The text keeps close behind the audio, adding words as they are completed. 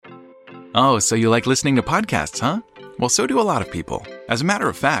Oh, so you like listening to podcasts, huh? Well, so do a lot of people. As a matter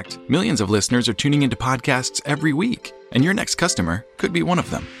of fact, millions of listeners are tuning into podcasts every week, and your next customer could be one of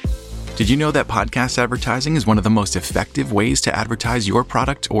them. Did you know that podcast advertising is one of the most effective ways to advertise your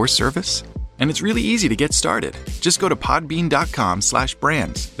product or service? And it's really easy to get started. Just go to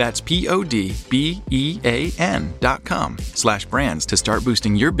podbean.com/brands. That's podbean.com/brands to start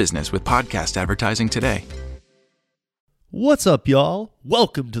boosting your business with podcast advertising today. What's up, y'all?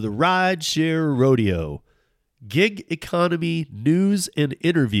 Welcome to the Rideshare Rodeo, gig economy news and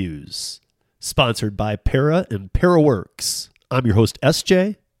interviews, sponsored by Para and ParaWorks. I'm your host,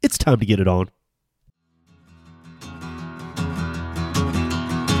 SJ. It's time to get it on.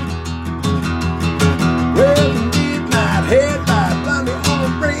 Well, midnight headlight, blinding on a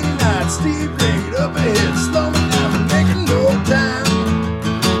rainy night, steep grade up ahead, slow me down and making no time.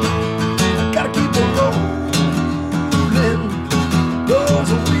 I gotta keep it rolling.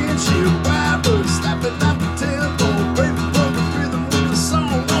 Those are windshield wipers slapping out the tempo, breaking broken rhythm with the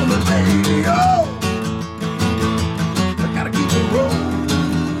song on the radio. I gotta keep it rolling.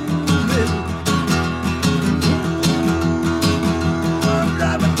 I'm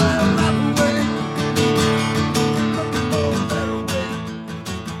driving my life away.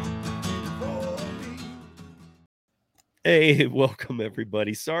 Hey, welcome,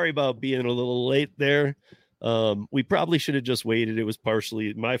 everybody. Sorry about being a little late there. We probably should have just waited. It was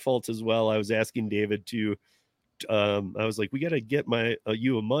partially my fault as well. I was asking David to, I was like, we got to get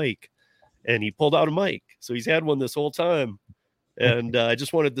you a mic. And he pulled out a mic. So he's had one this whole time. And I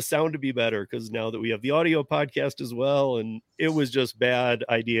just wanted the sound to be better because now that we have the audio podcast as well, and it was just bad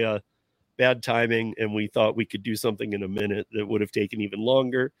idea, bad timing. And we thought we could do something in a minute that would have taken even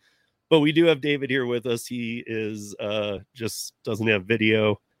longer. But we do have David here with us. He is just doesn't have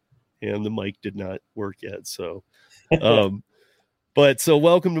video, and the mic did not work yet. So, but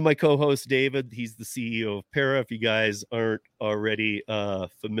welcome to my co-host, David. He's the CEO of Para. If you guys aren't already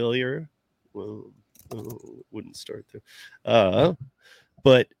familiar, well, wouldn't start there.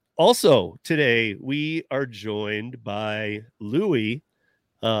 But also today we are joined by Louie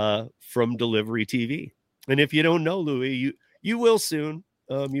from Delivery TV. And if you don't know Louie, you will soon.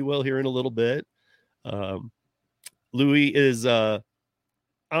 You will hear in a little bit. Louie is I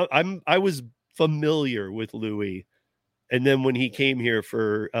was familiar with Louie, and then when he came here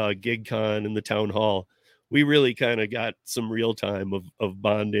for GigCon in the town hall, we really kind of got some real time of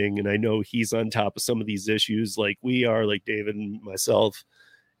bonding. And I know he's on top of some of these issues like we are, like David and myself.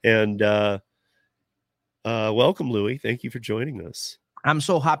 And welcome, Louie. Thank you for joining us. I'm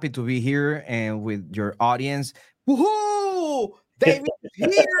so happy to be here and with your audience. Woohoo! David's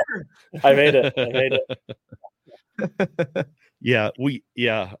here. I made it.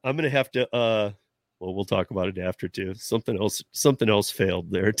 I'm gonna have to we'll talk about it after too. Something else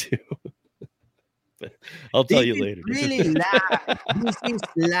failed there too. But I'll tell you later. Really live. This is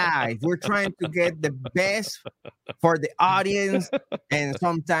live. We're trying to get the best for the audience, and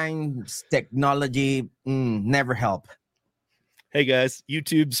sometimes technology never help. Hey guys,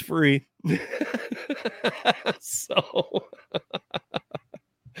 YouTube's free.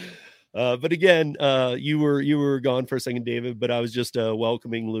 But again, you were gone for a second, David, but I was just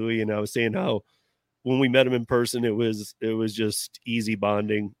welcoming Louie, and I was saying how when we met him in person, it was just easy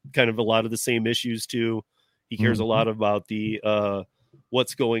bonding, kind of a lot of the same issues too. He cares a lot about the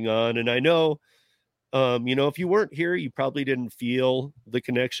what's going on. And I know, if you weren't here, you probably didn't feel the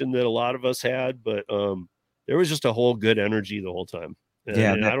connection that a lot of us had, but there was just a whole good energy the whole time.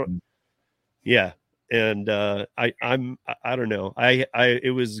 And I don't know.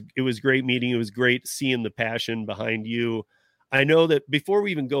 It was great meeting. It was great seeing the passion behind you. I know that before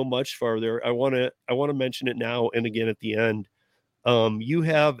we even go much farther, I want to mention it now and again at the end. You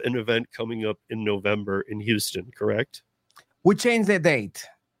have an event coming up in November in Houston, correct? We changed the date,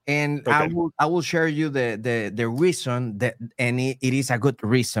 and okay. I will share you the reason that, and it is a good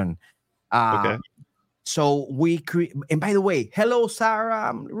reason. Okay. So and by the way, hello, Sarah.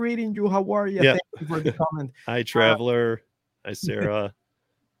 I'm reading you. How are you? Yeah. Thank you for the comment. Hi, Traveler. Hi, Sarah.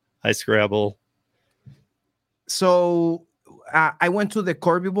 Hi, Scrabble. So I went to the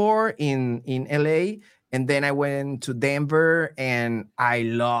Corby in LA, and then I went to Denver, and I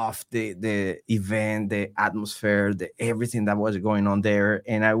loved the event, the atmosphere, everything that was going on there.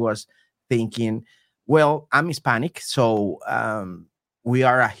 And I was thinking, well, I'm Hispanic, so we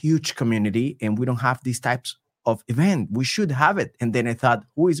are a huge community, and we don't have these types of event. We should have it. And then I thought,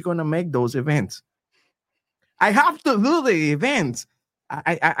 who is going to make those events? I have to do the events.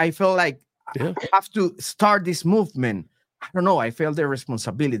 I feel like I have to start this movement. I don't know. I feel the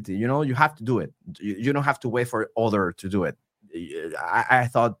responsibility. You have to do it. You don't have to wait for other to do it. I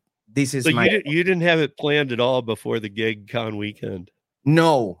thought this is So my you didn't have it planned at all before the gig con weekend.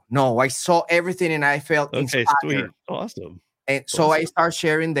 no. I saw everything and I felt Okay, inspired. sweet, awesome. And so I start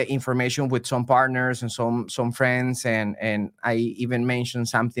sharing the information with some partners and some friends, and I even mentioned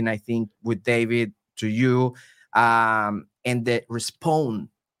something I think with David to you, and the response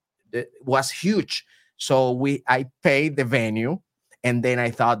was huge. So I paid the venue, and then I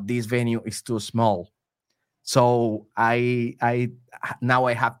thought this venue is too small. So I now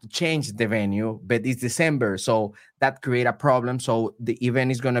I have to change the venue, but it's December, so that create a problem. So the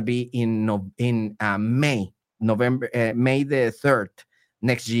event is gonna be in May the 3rd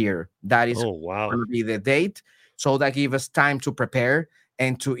next year. That is Oh wow. gonna be the date. So that give us time to prepare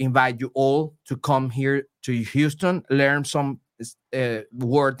and to invite you all to come here to Houston, learn some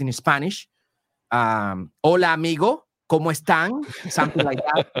word in Spanish. Hola amigo, ¿cómo están? Something like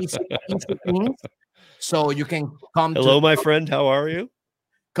that. Easy things. So you can Hello, my friend. How are you?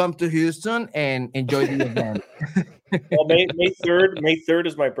 Come to Houston and enjoy the event. Well, May 3rd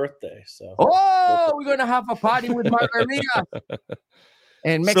is my birthday. So we're gonna have a party with margaritas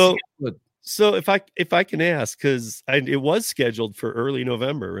and Mexican food. So if I can ask, because it was scheduled for early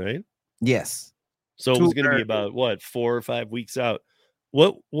November, right? Yes. So it was going to be about what, 4 or 5 weeks out.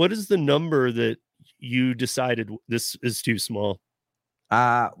 What is the number that you decided this is too small?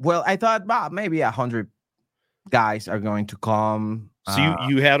 Well, I thought maybe 100 guys are going to come. So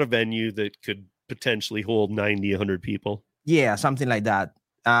you had a venue that could potentially hold 90, 100 people. Yeah, something like that.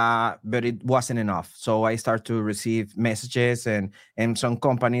 But it wasn't enough. So I started to receive messages, and some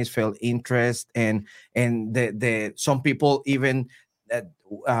companies felt interest, and the some people even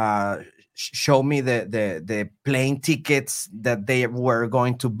show me the plane tickets that they were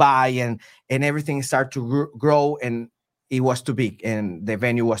going to buy, and everything started to grow, and it was too big and the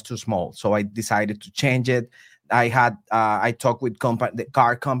venue was too small. So I decided to change it. I talked with the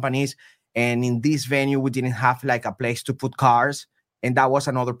car companies, and in this venue we didn't have like a place to put cars, and that was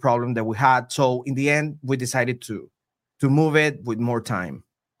another problem that we had. So in the end, we decided to move it with more time.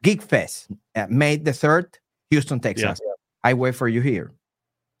 Geek Fest, May the 3rd, Houston, Texas. Yeah. I wait for you here.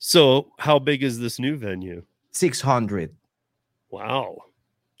 So how big is this new venue? 600. Wow.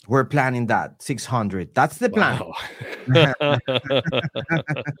 We're planning that 600. That's the plan. Wow.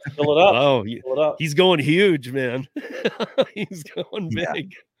 Fill it up. Oh, Fill it up. He's going huge, man. He's going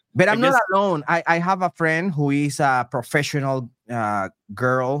big. But I'm not alone. I have a friend who is a professional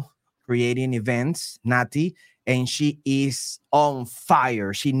girl creating events, Nati, and she is on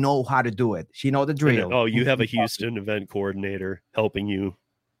fire. She knows how to do it. She knows the drill. Oh, you have a Houston event coordinator helping you.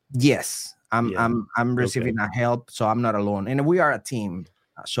 Yes, I'm receiving a help, so I'm not alone, and we are a team.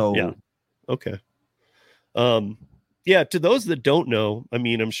 So yeah, okay. Yeah. To those that don't know, I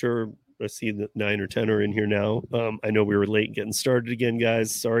mean, I'm sure I see that 9 or 10 are in here now. I know we were late getting started again,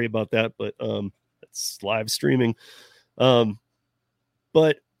 guys. Sorry about that, but it's live streaming.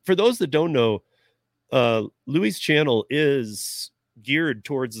 But for those that don't know, Louis' channel is geared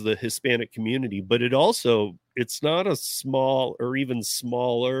towards the Hispanic community, but it's not a small or even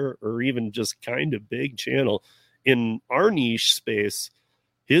smaller or even just kind of big channel. In our niche space,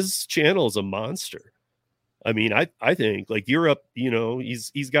 his channel is a monster. I mean, I think like Europe,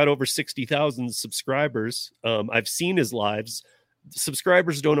 he's got over 60,000 subscribers. I've seen his lives.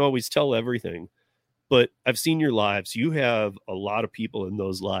 Subscribers don't always tell everything, but I've seen your lives. You have a lot of people in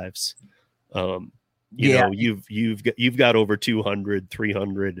those lives. You know, you've got over 200,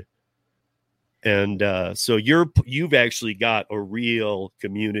 300. And so you've actually got a real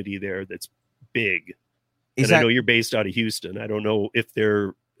community there that's big. And I know you're based out of Houston. I don't know if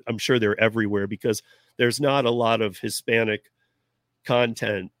I'm sure they're everywhere, because there's not a lot of Hispanic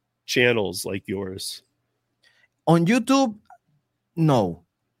content channels like yours. On YouTube, no.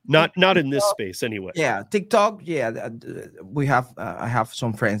 Not in this space anyway. Yeah, TikTok, yeah. We have I have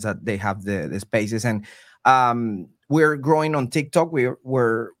some friends that they have the spaces, and we're growing on TikTok.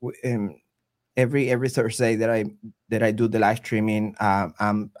 We're every Thursday that I do the live streaming.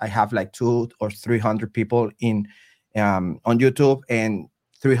 I have like 200 or 300 people on YouTube and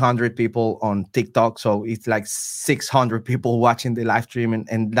 300 people on TikTok. So it's like 600 people watching the live streaming,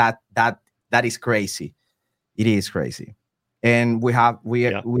 and that is crazy. It is crazy. And we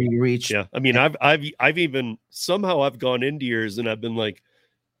reached. Yeah, I mean, I've even somehow I've gone into yours and I've been like,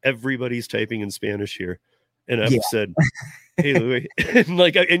 everybody's typing in Spanish here, and I've said, "Hey, Louis,"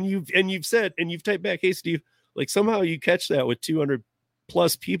 and you've typed back, "Hey, Steve." Like somehow you catch that with 200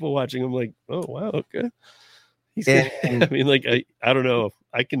 plus people watching. I'm like, oh wow, okay. I mean, like I don't know if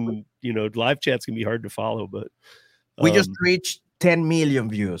I can, live chats can be hard to follow, but we just reached 10 million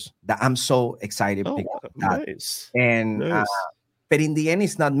views. That I'm so excited. Oh, nice. And nice. But in the end,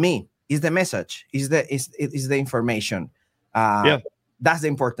 it's not me. Is the message, is the information. Yeah. That's the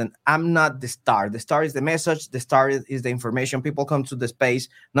important. I'm not the star. The star is the message. The star is the information. People come to the space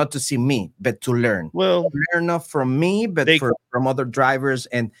not to see me, but to learn. Well, Learn not from me, but from other drivers.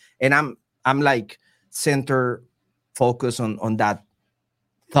 And I'm like center focus on that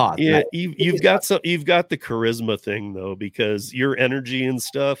thought. Yeah, like, you've got the charisma thing though, because your energy and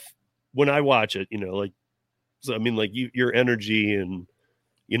stuff. When I watch it, like, so I mean, like your energy and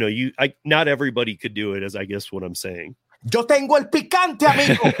not everybody could do it, as I guess what I'm saying. Yo tengo el picante,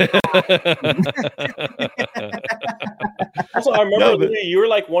 amigo. Also, I remember you were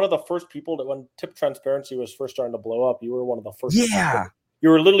like one of the first people that when Tip Transparency was first starting to blow up, you were one of the first. Yeah. You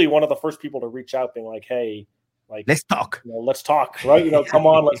were literally one of the first people to reach out being like, hey, like, let's talk. Let's talk, right? Come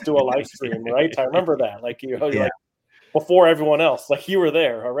on, let's do a live stream, right? I remember that. Like, you're like before everyone else, like you were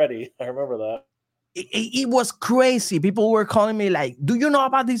there already. I remember that. It was crazy. People were calling me like, do you know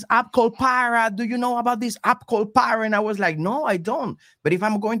about this app called Para? Do you know about this app called Para? And I was like, no, I don't. But if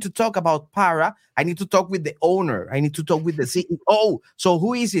I'm going to talk about Para, I need to talk with the owner. I need to talk with the CEO. So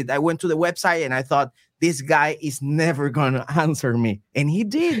who is it? I went to the website and I thought, this guy is never going to answer me. And he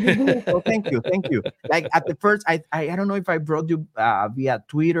did. So thank you. Like at the first, I don't know if I brought you via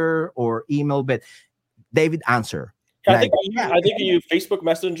Twitter or email, but David answered. Yeah, I think you Facebook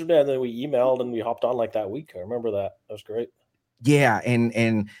messaged me and then we emailed and we hopped on like that week. I remember that. That was great. Yeah,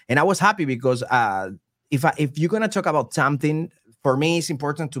 and I was happy because if you're gonna talk about something, for me it's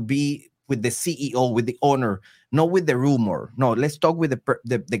important to be with the CEO, with the owner, not with the rumor. No, let's talk with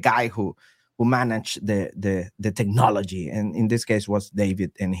the guy who managed the technology, and in this case was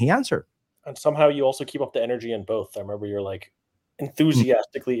David, and he answered. And somehow you also keep up the energy in both. I remember you're like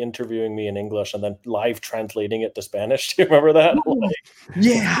enthusiastically interviewing me in English and then live translating it to Spanish. Do you remember that?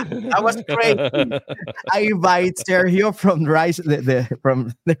 Yeah, that was great. I invite Sergio from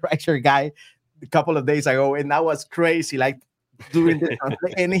the Riser guy a couple of days ago, and that was crazy. Like doing this,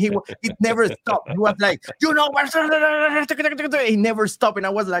 and he never stopped. He was like, he never stopped, and I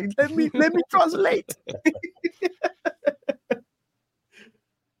was like, let me translate.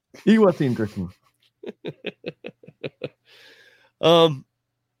 It was interesting.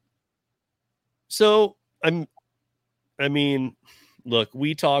 So I mean, look,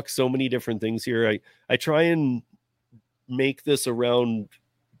 we talk so many different things here. I try and make this around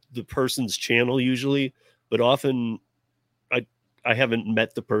the person's channel usually, but often I haven't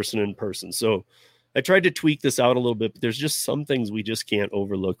met the person in person. So I tried to tweak this out a little bit, but there's just some things we just can't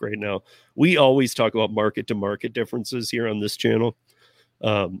overlook right now. We always talk about market to market differences here on this channel.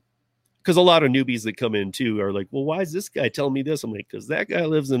 Because a lot of newbies that come in too are like, well, why is this guy telling me this? I'm like, because that guy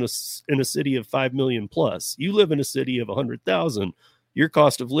lives in a city of 5 million plus. You live in a city of 100,000. Your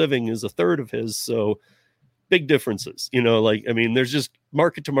cost of living is a third of his. So big differences, there's just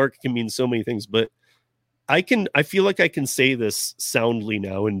market to market can mean so many things, but I feel like I can say this soundly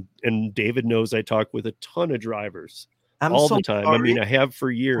now. And David knows I talk with a ton of drivers all the time. Sorry. I mean, I have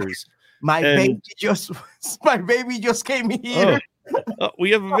for years. My baby just came here.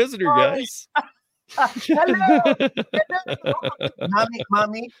 We have a visitor, guys. Hello.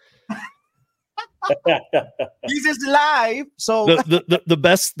 Mommy. This is live. So the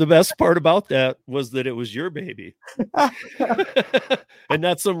best part about that was that it was your baby, and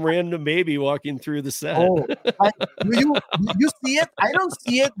not some random baby walking through the set. Do you see it? I don't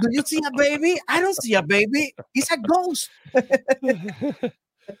see it. Do you see a baby? I don't see a baby. It's a ghost.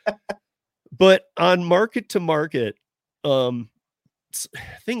 But on market to market,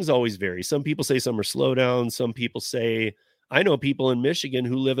 things always vary. Some people say summer slowdown. Some people say, I know people in Michigan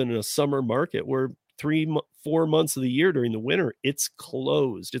who live in a summer market where 3-4 months of the year during the winter, it's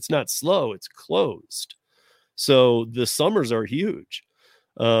closed. It's not slow, it's closed. So the summers are huge.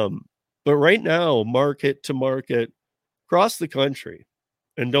 But right now, market to market across the country,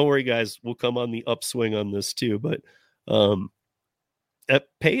 and don't worry, guys, we'll come on the upswing on this too, but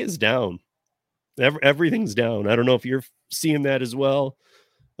pay is down. Everything's down. I don't know if you're seeing that as well.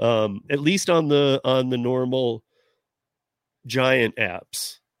 At least on the normal giant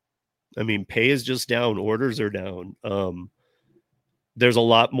apps. I mean, pay is just down. Orders are down. There's a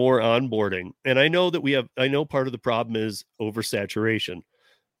lot more onboarding. And I know part of the problem is oversaturation.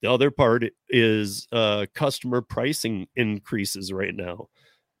 The other part is customer pricing increases right now.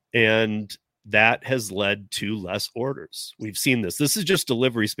 And that has led to less orders. We've seen this. This is just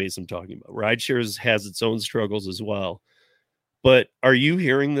delivery space I'm talking about. Rideshares has its own struggles as well. But are you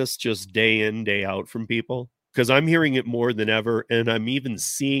hearing this just day in, day out from people? Because I'm hearing it more than ever. And I'm even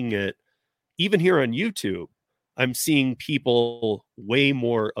seeing it, even here on YouTube, I'm seeing people way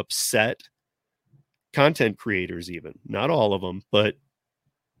more upset. Content creators even. Not all of them, but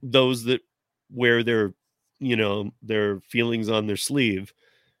those that wear their feelings on their sleeve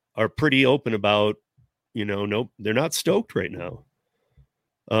are pretty open about, nope, they're not stoked right now.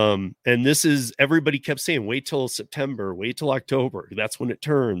 And this is, everybody kept saying, wait till September, wait till October. That's when it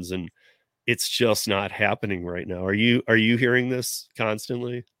turns. And it's just not happening right now. Are you hearing this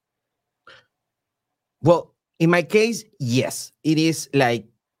constantly? Well, in my case, yes, it is like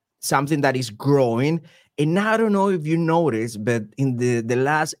something that is growing. And I don't know if you noticed, but in the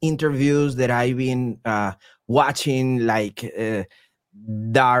last interviews that I've been watching, like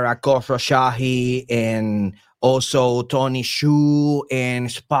Dara Khosrowshahi and also Tony Shu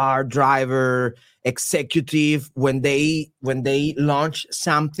and Spar Driver Executive, when they launch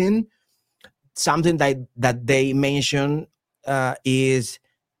something that they mention is,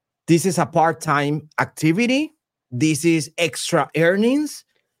 this is a part-time activity. This is extra earnings.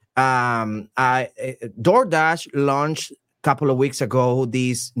 DoorDash launched a couple of weeks ago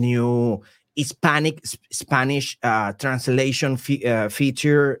this new Spanish translation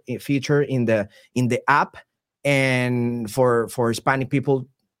feature in the app, and for Hispanic people,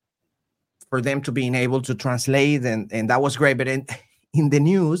 for them to being able to translate, and that was great. But in the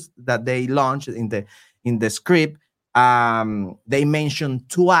news that they launched in the script, they mentioned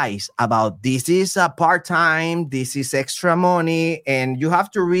twice about, this is a part-time, this is extra money, and you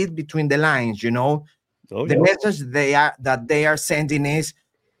have to read between the lines. The message they are sending is,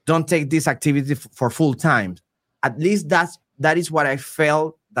 don't take this activity for full time. At least that is what I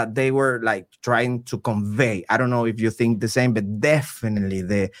felt that they were like trying to convey. I don't know if you think the same, but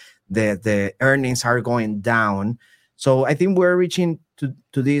definitely the earnings are going down. So I think we're reaching to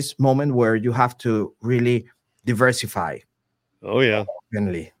this moment where you have to really diversify. Oh yeah.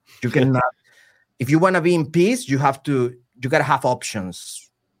 Definitely. You cannot, if you want to be in peace, you got to have options.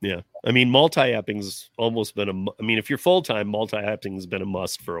 Yeah. I mean, multi-apping's almost been if you're full-time, multi-apping's been a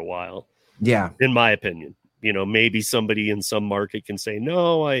must for a while. Yeah. In my opinion, maybe somebody in some market can say,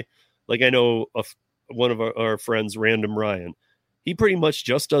 no, I know one of our friends, Random Ryan, he pretty much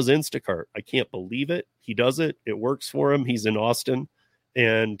just does Instacart. I can't believe it. He does it. It works for him. He's in Austin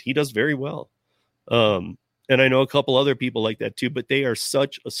and he does very well. And I know a couple other people like that too, but they are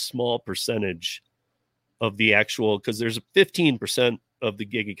such a small percentage of the actual, because there's 15% of the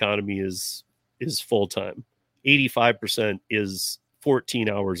gig economy is full-time. 85% is 14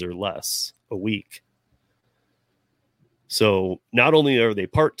 hours or less a week. So not only are they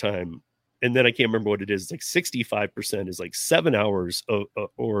part-time, and then I can't remember what it is, like 65% is like 7 hours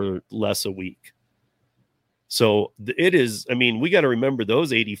or less a week. So it is, we got to remember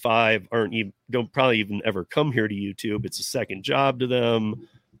those 85 don't probably even ever come here to YouTube. It's a second job to them.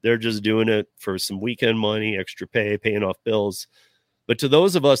 They're just doing it for some weekend money, extra pay, paying off bills. But to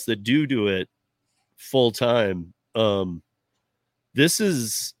those of us that do it full time, this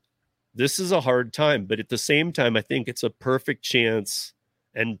is a hard time. But at the same time, I think it's a perfect chance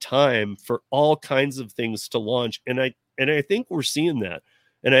and time for all kinds of things to launch. And I think we're seeing that.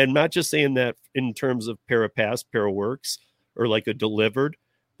 And I'm not just saying that in terms of Parapass, Paraworks, or like a delivered,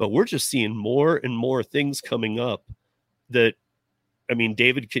 but we're just seeing more and more things coming up that,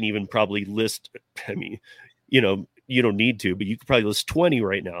 David can even probably list, you don't need to, but you could probably list 20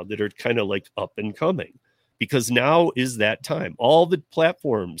 right now that are kind of like up and coming, because now is that time. All the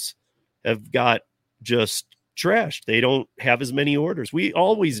platforms have got just trashed. They don't have as many orders. We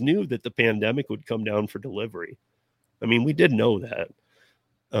always knew that the pandemic would come down for delivery. We did know that.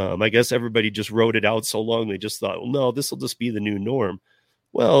 I guess everybody just wrote it out so long. They just thought, well, no, this will just be the new norm.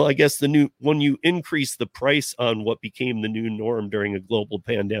 Well, I guess when you increase the price on what became the new norm during a global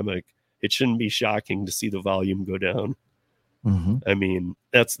pandemic, it shouldn't be shocking to see the volume go down. Mm-hmm.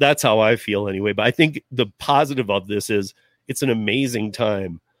 That's how I feel anyway. But I think the positive of this is it's an amazing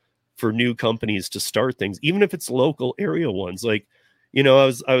time for new companies to start things, even if it's local area ones. Like, I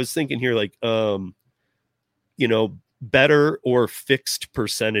was thinking here, like, better or fixed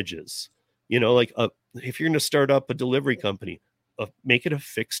percentages, like if you're going to start up a delivery company, make it a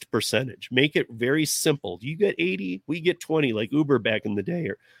fixed percentage, make it very simple. You get 80, we get 20, like Uber back in the day,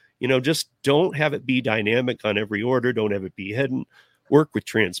 or, just don't have it be dynamic on every order. Don't have it be hidden. Work with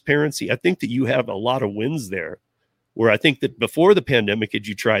transparency. I think that you have a lot of wins there, where I think that before the pandemic, had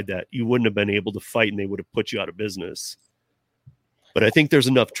you tried that, you wouldn't have been able to fight and they would have put you out of business. But I think there's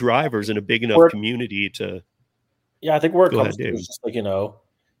enough drivers and a big enough community to, I think where it comes to is just like,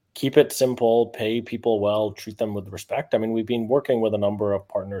 keep it simple, pay people well, treat them with respect. We've been working with a number of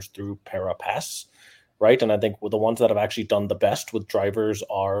partners through Parapass, right? And I think the ones that have actually done the best with drivers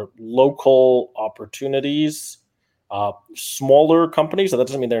are local opportunities Smaller companies, so that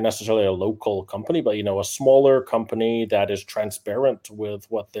doesn't mean they're necessarily a local company, but a smaller company that is transparent with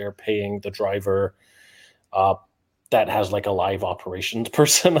what they're paying the driver, that has like a live operations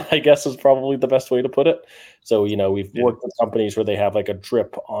person, I guess is probably the best way to put it. So, we've worked with companies where they have like a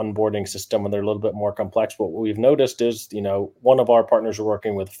drip onboarding system and they're a little bit more complex. But what we've noticed is, one of our partners we're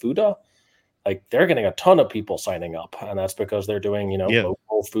working with, Fuda, like they're getting a ton of people signing up, and that's because they're doing,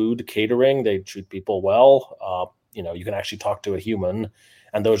 local food catering. They treat people well. You can actually talk to a human,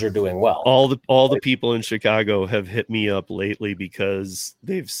 and those are doing well. All the people in Chicago have hit me up lately because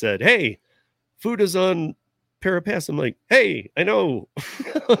they've said, "Hey, food is on Parapass." I'm like, "Hey, I know."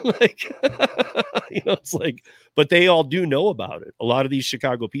 Like, it's like, but they all do know about it. A lot of these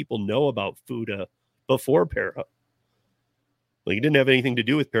Chicago people know about Fuda before Para. Like, it didn't have anything to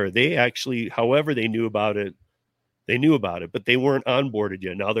do with Para. They actually, however they knew about it, but they weren't onboarded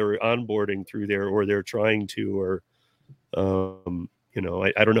yet. Now they're onboarding through there, or they're trying to, or,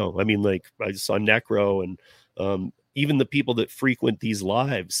 I don't know. I mean, like, I saw Necro and even the people that frequent these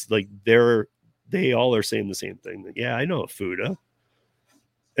lives, like they all are saying the same thing. That, yeah, I know Fuda.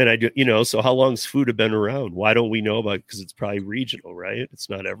 And I do, so how long's Fuda been around? Why don't we know about it? Because it's probably regional, right?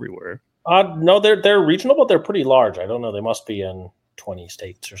 It's not everywhere. No, they're regional, but they're pretty large. I don't know. They must be in 20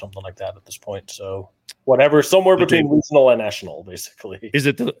 states or something like that at this point. So whatever, somewhere between regional and national, basically. Is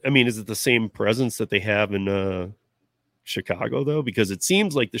it the same presence that they have in Chicago though? Because it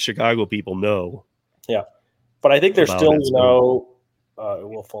seems like the Chicago people know. Yeah, but I think they're still, it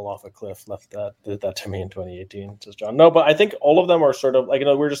will fall off a cliff. Did that to me in 2018, says John. No, but I think all of them are sort of like,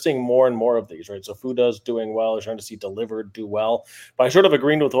 we're just seeing more and more of these, right? So Fuda's doing well. We're trying to see Delivered do well. But I sort of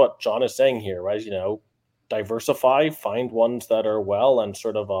agreeing with what John is saying here, right? Diversify, find ones that are well, and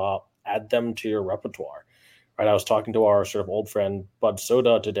sort of add them to your repertoire. Right? I was talking to our sort of old friend Bud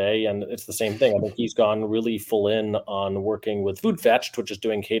Soda today, and it's the same thing. I think he's gone really full in on working with Food Fetched, which is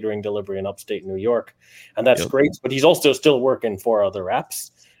doing catering delivery in upstate New York, and that's great. But he's also still working for other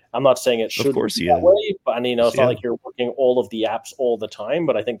apps. I'm not saying it should be that way, but it's not like you're working all of the apps all the time.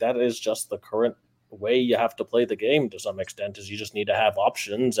 But I think that is just the current way you have to play the game to some extent. Is you just need to have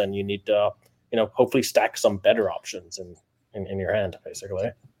options, and you need to, hopefully stack some better options in your hand, basically.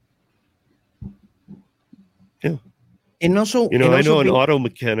 Yeah. And also, I know an auto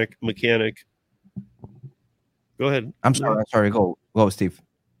mechanic. Go ahead. I'm sorry. Go, Steve.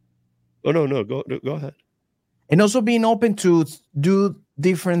 Oh, no. Go ahead. And also being open to do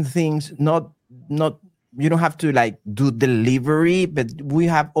different things. Not you don't have to like do delivery, but we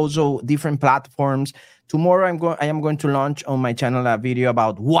have also different platforms. Tomorrow I am going to launch on my channel a video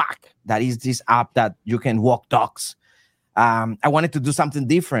about Walk. That is this app that you can walk dogs. I wanted to do something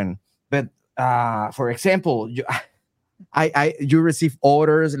different, but for example, you receive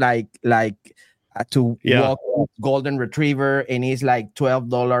orders like to walk golden retriever, and it's like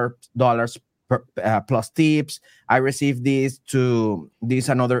 $12 per, plus tips. I received this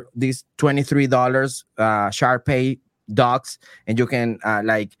 $23 Shar-Pei dogs, and you can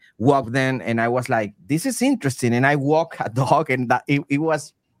like walk them. And I was like, this is interesting, and I walk a dog, and it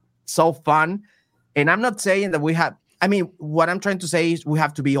was so fun. And I'm not saying that what I'm trying to say is we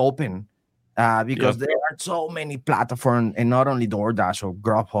have to be open. Because there are so many platforms, and not only DoorDash or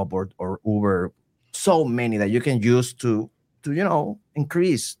Grubhub or Uber, so many that you can use to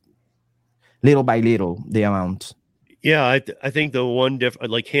increase little by little the amount. Yeah, I think the one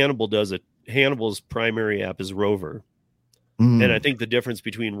like Hannibal does it. Hannibal's primary app is Rover. And I think the difference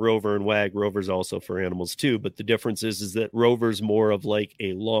between Rover and Wag, Rover's also for animals too, but the difference is that Rover's more of like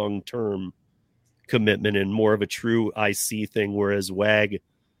a long-term commitment and more of a true IC thing, whereas Wag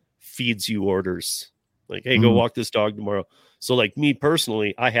feeds you orders like, hey, go walk this dog tomorrow. So like me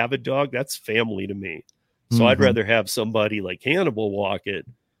personally, I have a dog that's family to me. So I'd rather have somebody like Hannibal walk it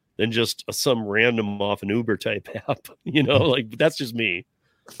than just some random off an Uber type app, like that's just me.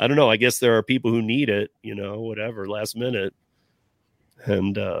 I don't know. I guess there are people who need it, whatever, last minute.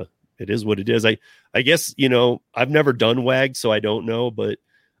 And it is what it is. I guess, I've never done Wag, so I don't know, but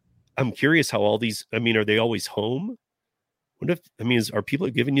I'm curious how all these, are they always home? What if, are people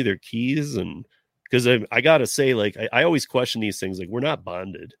giving you their keys? And because I gotta say, like, I always question these things. Like, we're not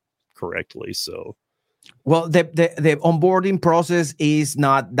bonded correctly. So, well, the onboarding process is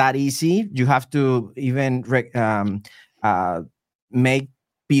not that easy. You have to even make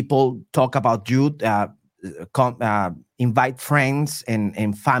people talk about you, invite friends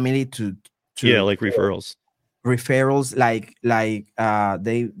and family to like referrals. Like they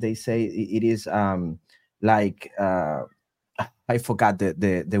say it is like I forgot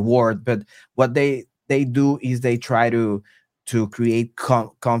the word, but what they do is they try to to create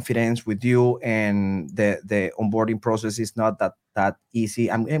confidence with you, and the onboarding process is not that easy.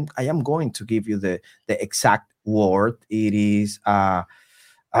 I am going to give you the exact word. It is I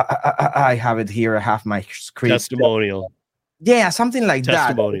have it here. I have my script. Testimonial. Yeah, something like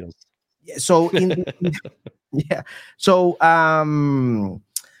Testimonials. that. So yeah. So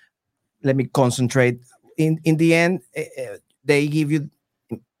let me concentrate. In the end, they give you.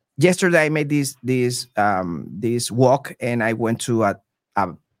 Yesterday, I made this walk, and I went to a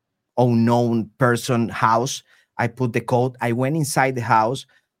unknown person house. I put the code. I went inside the house,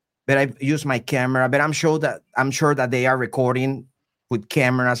 but I used my camera. But I'm sure that they are recording with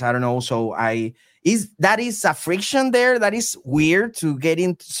cameras. I don't know. So that is a friction there. That is weird to get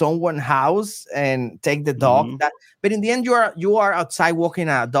into someone's house and take the dog. Mm-hmm. But in the end, you are outside walking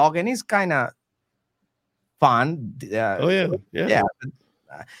a dog, and it's kind of fun. Yeah.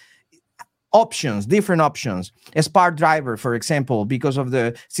 Different options. A Spark driver, for example, because of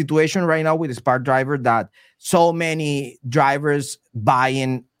the situation right now with the Spark driver, that so many drivers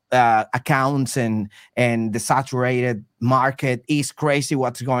buying accounts and the saturated market is crazy.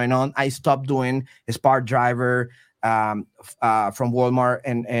 What's going on? I stopped doing a Spark driver from Walmart,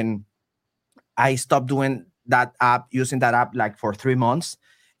 and I stopped doing using that app like for 3 months.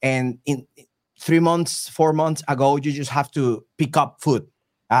 And in 3 months, 4 months ago, you just have to pick up food.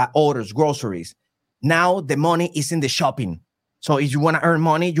 Orders, groceries. Now the money is in the shopping. So if you want to earn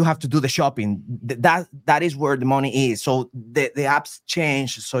money, you have to do the shopping. That is where the money is. So the apps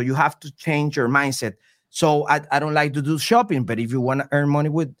change. So you have to change your mindset. So I don't like to do shopping, but if you want to earn money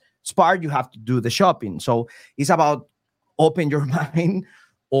with Spark, you have to do the shopping. So it's about open your mind,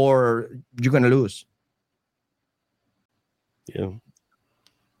 or you're gonna lose.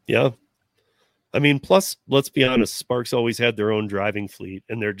 Yeah. I mean, plus, let's be honest, Spark's always had their own driving fleet,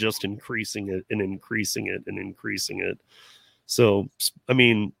 and they're just increasing it and increasing it and increasing it. So, I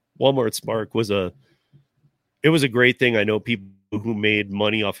mean, Walmart Spark was a great thing. I know people who made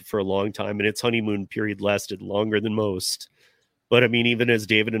money off it for a long time, and its honeymoon period lasted longer than most. But I mean, even as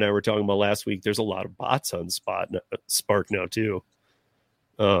David and I were talking about last week, there's a lot of bots on Spark now too,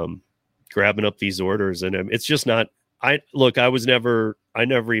 grabbing up these orders, and it's just not. I never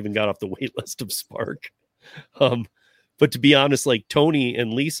even got off the wait list of Spark. But to be honest, like Tony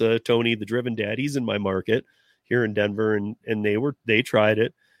and Lisa, Tony, the driven dad, he's in my market here in Denver, and they tried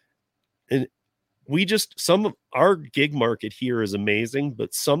it. And some of our gig market here is amazing,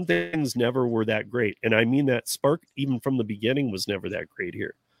 but some things never were that great. And I mean that Spark, even from the beginning, was never that great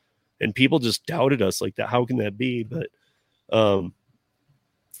here. And people just doubted us like that. How can that be? But,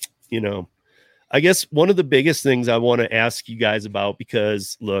 I guess one of the biggest things I want to ask you guys about,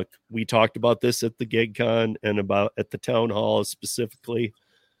 because look, we talked about this at the GigCon and about at the town hall specifically.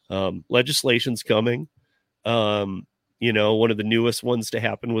 Legislation's coming. One of the newest ones to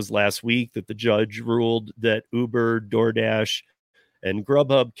happen was last week, that the judge ruled that Uber, DoorDash, and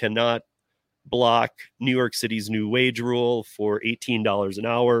Grubhub cannot block New York City's new wage rule for $18 an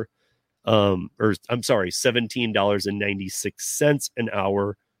hour. $17.96 an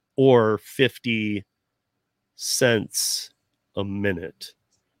hour, or 50 cents a minute.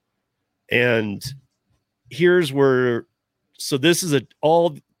 And here's where, so this is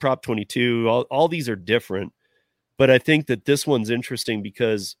all Prop 22, all these are different, but I think that this one's interesting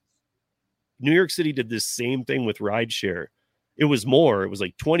because New York City did this same thing with rideshare. It was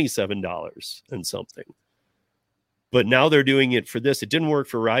like $27 and something. But now they're doing it for this. It didn't work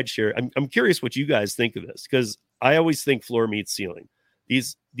for rideshare. I'm curious what you guys think of this, because I always think floor meets ceiling.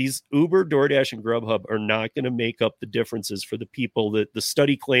 These Uber, DoorDash, and Grubhub are not going to make up the differences for the people that the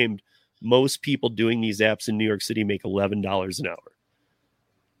study claimed most people doing these apps in New York City make $11 an hour.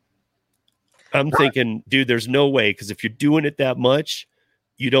 I'm thinking, dude, there's no way, because if you're doing it that much,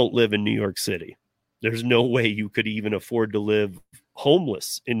 you don't live in New York City. There's no way you could even afford to live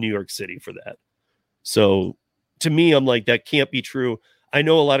homeless in New York City for that. So to me, I'm like, that can't be true. I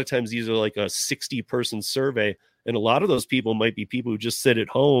know a lot of times these are like a 60-person survey, and a lot of those people might be people who just sit at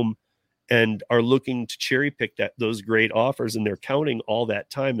home and are looking to cherry pick those great offers, and they're counting all that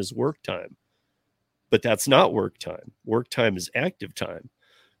time as work time. But that's not work time. Work time is active time.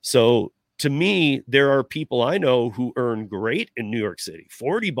 So to me, there are people I know who earn great in New York City,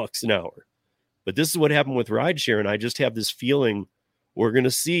 $40 an hour. But this is what happened with rideshare, and I just have this feeling we're going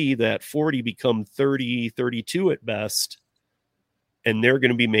to see that 40 become 30, 32 at best, and they're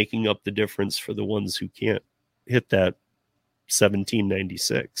going to be making up the difference for the ones who can't hit that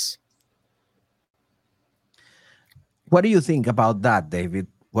 1796. What do you think about that, David?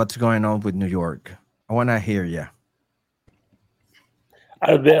 What's going on with New York? I want to hear you.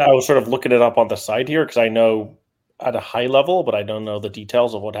 I was sort of looking it up on the site here, because I know at a high level, but I don't know the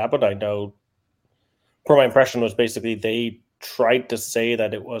details of what happened. I know, per my impression, was basically they tried to say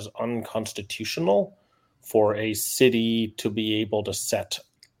that it was unconstitutional for a city to be able to set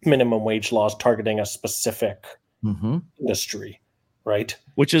minimum wage laws targeting a specific industry, right?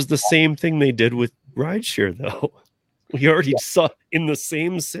 Which is the same thing they did with rideshare, though. We already saw in the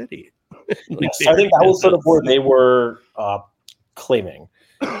same city. Yes, I think that was sort of where they were claiming,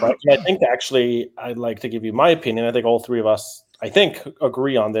 right? And I think actually, I'd like to give you my opinion. I think all three of us, I think,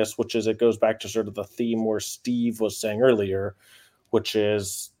 agree on this, which is it goes back to sort of the theme where Steve was saying earlier, which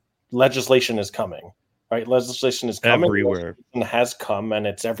is legislation is coming, right? Legislation is coming everywhere. And has come, and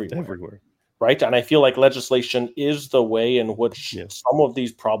it's everywhere. Right? And I feel like legislation is the way in which some of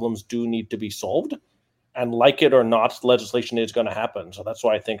these problems do need to be solved. And like it or not, legislation is going to happen. So that's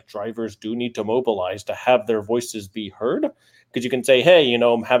why I think drivers do need to mobilize to have their voices be heard. Because you can say, hey, you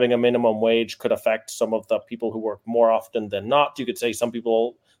know, having a minimum wage could affect some of the people who work more often than not. You could say some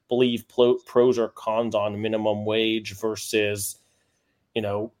people believe pros or cons on minimum wage versus, you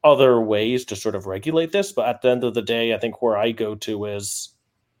know, other ways to sort of regulate this. But at the end of the day, I think where I go to is,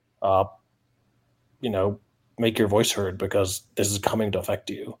 you know, make your voice heard because this is coming to affect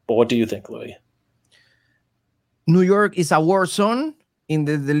you. But what do you think, Louis? New York is a war zone in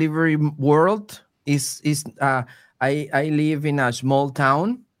the delivery world. I live in a small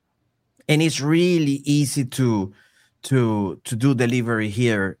town, and it's really easy to do delivery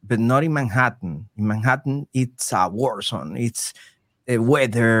here, but not in Manhattan. In Manhattan, it's a war zone. It's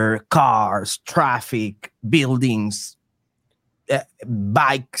weather, cars, traffic, buildings,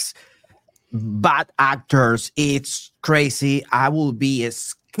 bikes, bad actors. It's crazy. I will be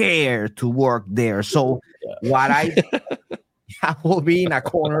scared to work there. So what I will be in a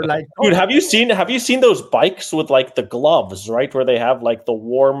corner like, dude, have you seen those bikes with like the gloves, right, where they have like the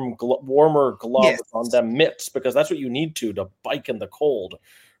warmer gloves on them, mitts, because that's what you need to bike in the cold,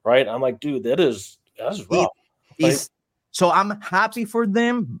 right? I'm like, dude, that's rough. So I'm happy for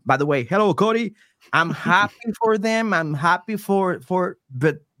them. By the way, hello, Cody. I'm happy for them. I'm happy for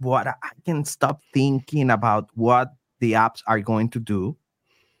but what I can stop thinking about what the apps are going to do.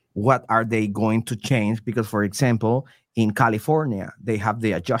 What are they going to change? Because, for example, in California, they have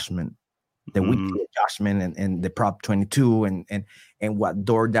the adjustment, the weekly adjustment, and the Prop 22, and what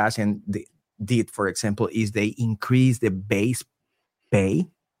DoorDash did, for example, is they increase the base pay.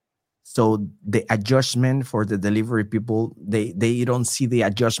 So the adjustment for the delivery people, they don't see the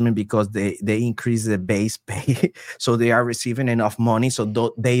adjustment because they increase the base pay, so they are receiving enough money,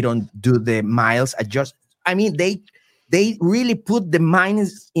 so they don't do the miles adjust. I mean, they really put the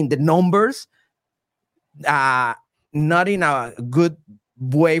minus in the numbers, not in a good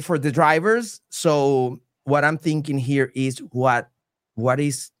way for the drivers. So what I'm thinking here is what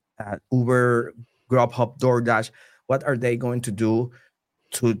is Uber, Grubhub, DoorDash, what are they going to do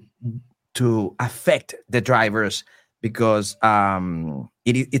to affect the drivers? Because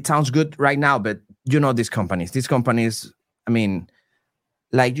it sounds good right now, but you know, these companies, I mean,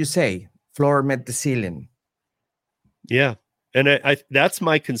 like you say, floor met the ceiling. Yeah. And I that's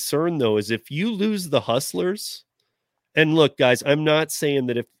my concern, though, is if you lose the hustlers, and look, guys, I'm not saying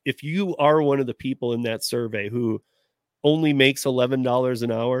that if you are one of the people in that survey who only makes $11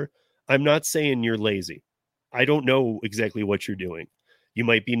 an hour, I'm not saying you're lazy. I don't know exactly what you're doing. You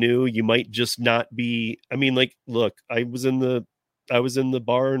might be new. You might just not be. I mean, like, look, I was in the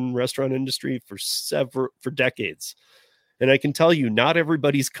bar and restaurant industry for decades. And I can tell you, not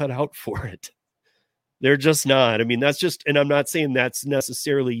everybody's cut out for it. They're just not. I mean, that's just, and I'm not saying that's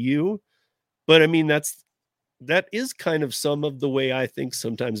necessarily you, but I mean, that is kind of some of the way I think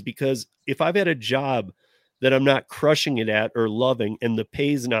sometimes, because if I've had a job that I'm not crushing it at or loving and the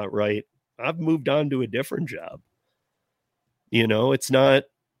pay's not right, I've moved on to a different job. You know, it's not,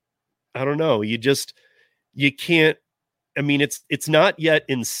 I don't know. You can't, I mean, it's not yet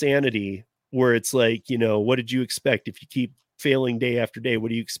insanity where it's like, you know, what did you expect? If you keep failing day after day, what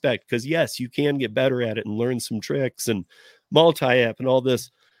do you expect? Because yes, you can get better at it and learn some tricks and multi-app and all this,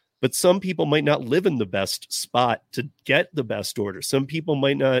 but some people might not live in the best spot to get the best order. Some people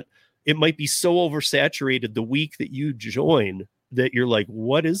might not, it might be so oversaturated the week that you join that you're like,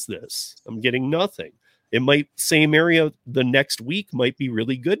 what is this? I'm getting nothing. It might, same area the next week might be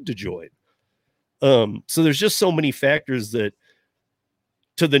really good to join. So there's just so many factors that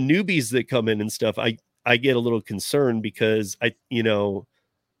to the newbies that come in and stuff, I get a little concerned because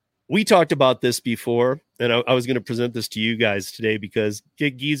we talked about this before, and I was going to present this to you guys today because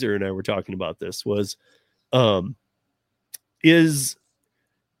Gig Geezer and I were talking about this was, is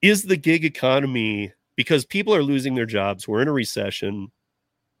the gig economy, because people are losing their jobs. We're in a recession.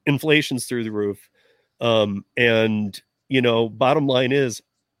 Inflation's through the roof. And bottom line is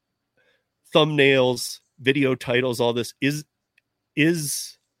thumbnails, video titles, all this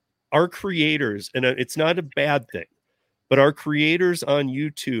is our creators, and it's not a bad thing, but our creators on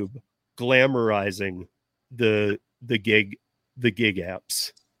YouTube glamorizing the gig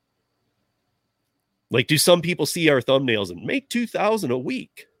apps. Like, do some people see our thumbnails and make $2,000 a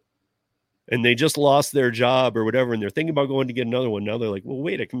week, and they just lost their job or whatever, and they're thinking about going to get another one? Now they're like, well,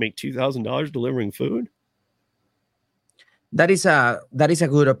 wait, I can make $2,000 delivering food. That is a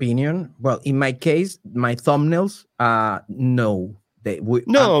good opinion. Well, in my case, my thumbnails, no.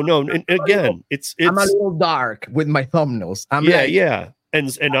 No. And again, it's I'm a little dark with my thumbnails. Yeah.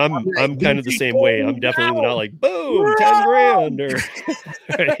 And I'm kind of the same way. I'm definitely not like, boom, 10 grand or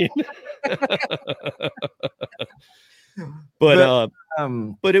right?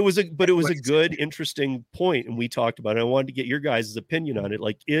 But it was a good, interesting point, and we talked about it. I wanted to get your guys' opinion on it.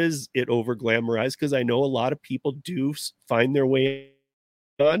 Like, is it over glamorized? Because I know a lot of people do find their way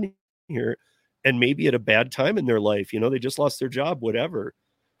on here, and maybe at a bad time in their life, they just lost their job, whatever,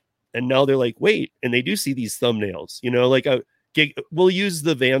 and now they're like, wait, and they do see these thumbnails, like a gig. We'll use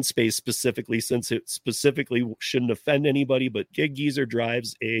the van space specifically, since it specifically shouldn't offend anybody, but Gig Geezer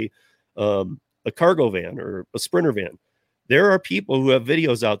drives a cargo van or a Sprinter van. There are people who have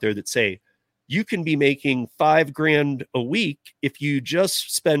videos out there that say you can be making $5,000 a week if you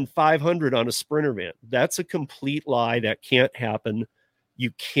just spend $500 on a Sprinter van. That's a complete lie. That can't happen.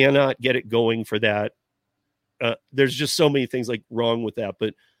 You cannot get it going for that. There's just so many things like wrong with that,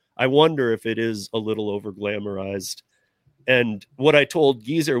 but I wonder if it is a little over glamorized. And what I told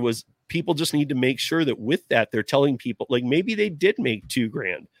Geezer was people just need to make sure that with that, they're telling people, like, maybe they did make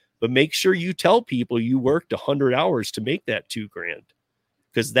 $2,000. But make sure you tell people you worked 100 hours to make that $2,000,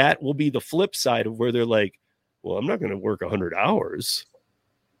 because that will be the flip side of where they're like, well, I'm not going to work 100 hours.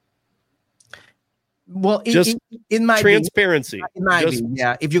 Well, just it might transparency. It might be.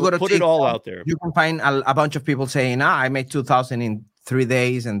 Yeah. If you go to put it all out there, you can find a bunch of people saying, I make 2,000 in 3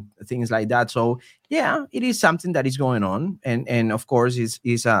 days and things like that. So yeah, it is something that is going on. And of course is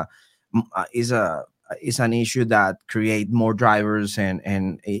an issue that create more drivers and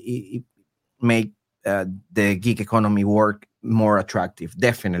it make the gig economy work more attractive.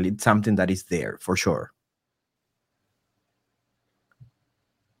 Definitely, it's something that is there for sure.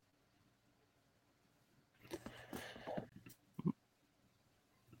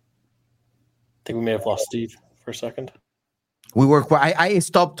 I think we may have lost Steve for a second. We were. I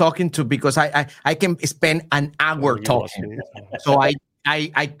stopped talking because I can spend an hour talking, so I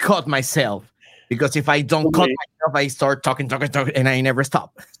cut myself. Because if I don't cut myself, I start talking, and I never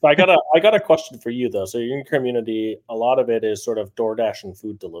stop. So I got a question for you though. So in your community, a lot of it is sort of DoorDash and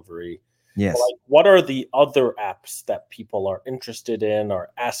food delivery. Yes. Like, what are the other apps that people are interested in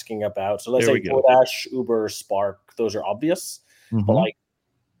or asking about? So let's say DoorDash, Uber, Spark, those are obvious. Mm-hmm. But like,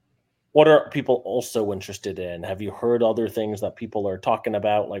 what are people also interested in? Have you heard other things that people are talking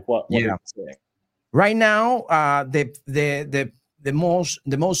about? Like what are you saying? Right now, the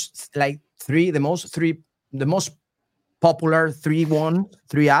most popular three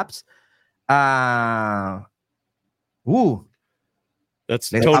apps. That's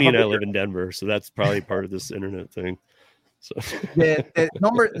Tony and I live in Denver, so that's probably part of this internet thing. So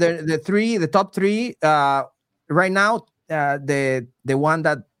the top three right now, the one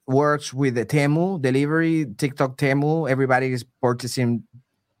that works with the Temu delivery, TikTok Temu, everybody is purchasing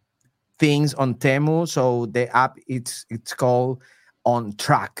things on Temu. So the app it's called On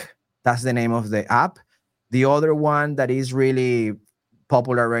Track. That's the name of the app. The other one that is really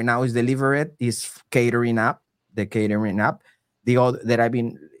popular right now is Deliverit, is catering app, the catering app. The other that I've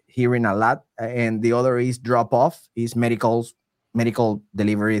been hearing a lot, and the other is Drop Off, is medical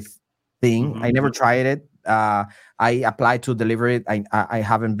delivery thing. Mm-hmm. I never tried it. I applied to Deliverit. I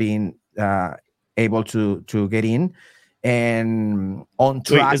haven't been able to get in. And On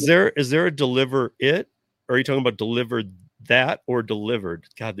Track. Wait, is there a Deliver It? Or are you talking about Delivered That or Delivered?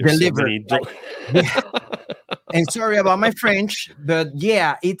 God, there's Delivered, so many. And sorry about my French, but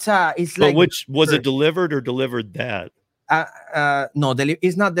yeah, it's but like. Which was it, Delivered or Delivered That? No,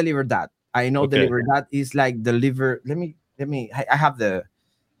 it's not Delivered That. I know Delivered That is like deliver. Let me. I have the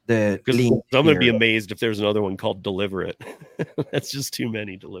link. I'm going to be amazed if there's another one called Deliver It. That's just too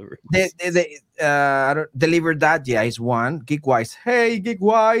many deliveries. Delivered That, yeah, is one. Gigwise, hey,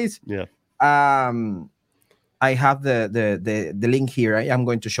 Gigwise. Yeah. I have the link here. I'm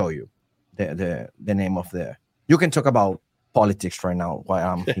going to show you the name of the. You can talk about politics right now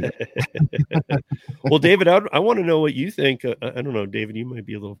while I'm here. Well, David, I want to know what you think. I don't know, David, you might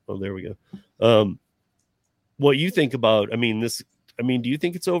be a little. Oh, there we go. What you think about? I mean, this I mean, do you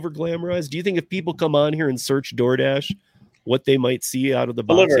think it's over glamorized? Do you think if people come on here and search DoorDash, what they might see out of the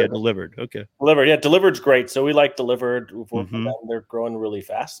box? Yeah, delivered. Okay. Delivered. Yeah, delivered's great. So we like delivered. We've worked with them. They're growing really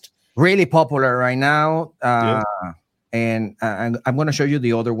fast. Really popular right now. And I'm going to show you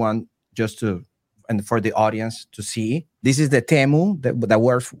the other one and for the audience to see. This is the Temu that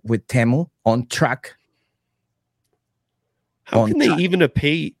works with Temu on track. How can they even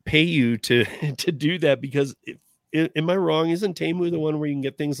pay you to do that? Because am I wrong? Isn't Temu the one where you can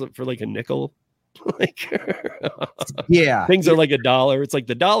get things for like a nickel? Like, yeah, things are like $1. It's like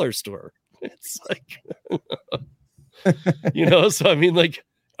the dollar store. It's like, so I mean, like,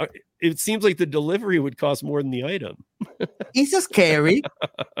 it seems like the delivery would cost more than the item. It's scary.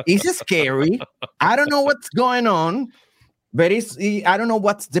 It's scary. I don't know what's going on, but I don't know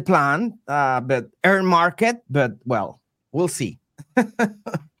what's the plan. But air market, but well, we'll see.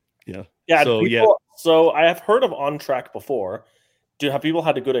 Yeah. So I have heard of On Track before. Have people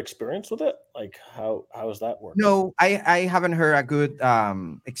had a good experience with it? Like how does that work? No, I haven't heard a good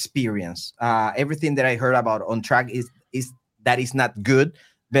experience. Everything that I heard about On Track is not good.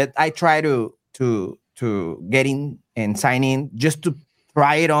 But I try to get in and sign in just to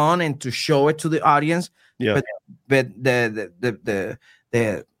try it on and to show it to the audience. Yeah. But the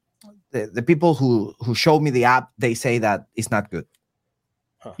people who showed me the app, they say that it's not good.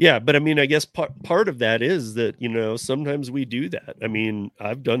 Huh. Yeah, but I mean, I guess part of that is that, sometimes we do that. I mean,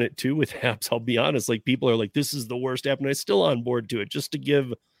 I've done it too with apps. I'll be honest. Like, people are like, this is the worst app, and I'm still on board to it just to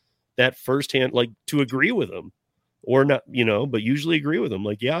give that firsthand, like, to agree with them or not, but usually agree with them.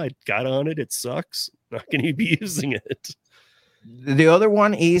 Like, yeah, I got on it. It sucks. Not going to be using it. The other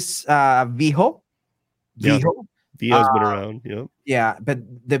one is Viho. Yeah. Viho's been around. Yeah. Yeah, but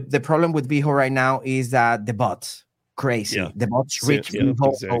the problem with Viho right now is that the bots. Crazy. Yeah. The bots reach Viho,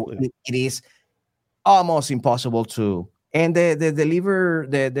 exactly. So it is almost impossible to. And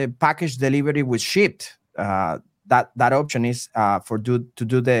the package delivery was shipped. That option is to do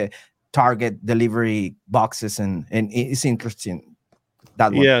the Target delivery boxes, and it's interesting.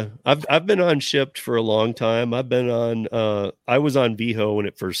 That one. Yeah, I've been on Shipped for a long time. I've been on. I was on Viho when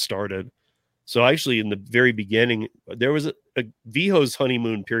it first started. So actually, in the very beginning, there was a Viho's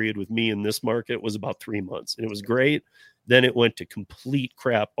honeymoon period with me in this market was about 3 months, and it was great. Then it went to complete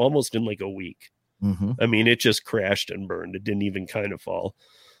crap almost in like a week. Mm-hmm. I mean, it just crashed and burned. It didn't even kind of fall.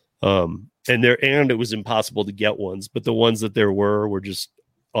 And it was impossible to get ones, but the ones that there were just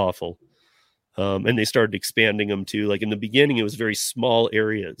awful. And they started expanding them too. Like in the beginning, it was very small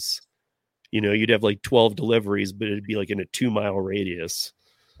areas. You'd have like 12 deliveries, but it'd be like in a 2-mile radius.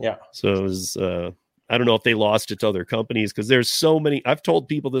 Yeah. So it was, I don't know if they lost it to other companies because there's so many. I've told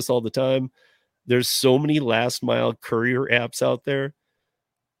people this all the time. There's so many last mile courier apps out there.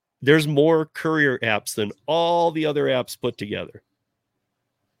 There's more courier apps than all the other apps put together.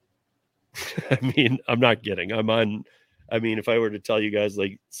 I mean, I'm not kidding. If I were to tell you guys,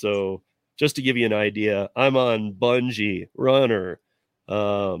 like, so just to give you an idea, I'm on Bungee, Runner,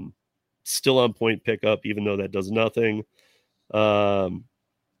 still on Point Pickup, even though that does nothing.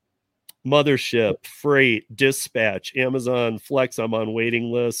 Mothership, Freight, Dispatch, Amazon Flex, I'm on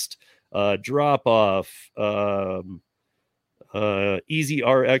waiting list, Drop Off, Easy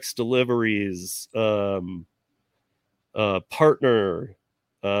RX Deliveries, Partner,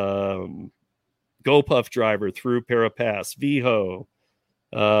 GoPuff Driver, Through Parapass, Viho,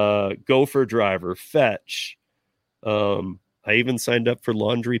 Gopher Driver, Fetch. I even signed up for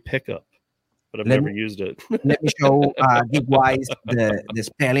Laundry Pickup, but I've never used it. Let me show Gigwise the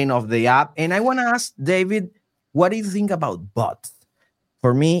spelling of the app. And I want to ask David, what do you think about bots?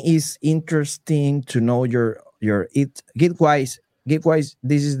 For me, it's interesting to know your Gigwise. Gigwise,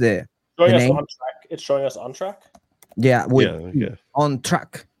 this is the name. On track. It's showing us On Track. Yeah, On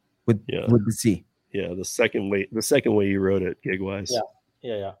Track with the C. Yeah, the second way you wrote it, Gigwise.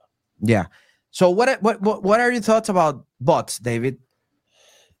 Yeah. So what are your thoughts about bots, David?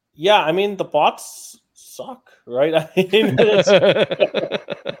 Yeah, I mean, the bots suck, right? I mean,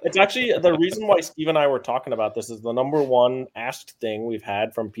 it's actually the reason why Steve and I were talking about this is the number one asked thing we've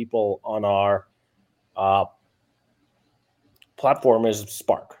had from people on our platform is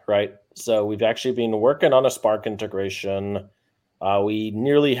Spark, right? So we've actually been working on a Spark integration. We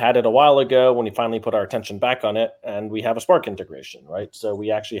nearly had it a while ago when we finally put our attention back on it, and we have a Spark integration, right? So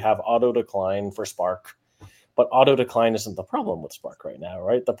we actually have auto decline for Spark. But auto decline isn't the problem with Spark right now,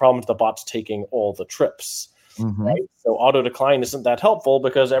 right? The problem is the bot's taking all the trips, right? So auto decline isn't that helpful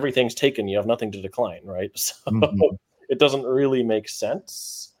because everything's taken. You have nothing to decline, right? So it doesn't really make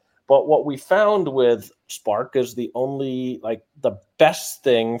sense. But what we found with Spark is the best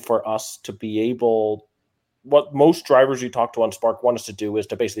thing for us to be able what most drivers you talk to on Spark want us to do is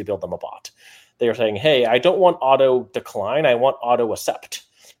to basically build them a bot. They are saying, hey, I don't want auto decline, I want auto accept.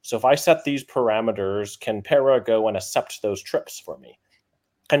 So if I set these parameters, can Para go and accept those trips for me?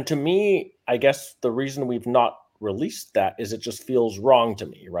 And to me, I guess the reason we've not released that is it just feels wrong to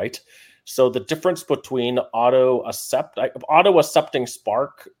me, right? So the difference between auto accepting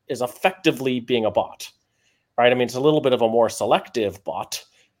Spark is effectively being a bot, right? I mean, it's a little bit of a more selective bot,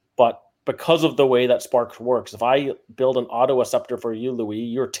 but because of the way that Spark works, if I build an auto acceptor for you, Louis,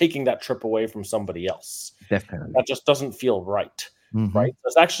 you're taking that trip away from somebody else. Definitely. That just doesn't feel right, right?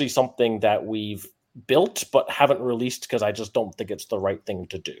 It's actually something that we've built but haven't released because I just don't think it's the right thing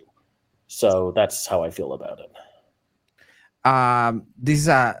to do. So that's how I feel about it. This is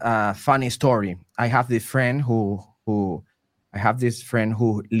a funny story. I have this friend who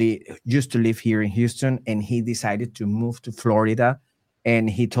used to live here in Houston, and he decided to move to Florida.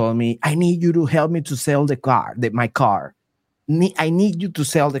 And he told me, I need you to help me to sell my car. I need you to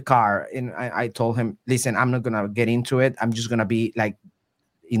sell the car. And I told him, listen, I'm not going to get into it. I'm just going to be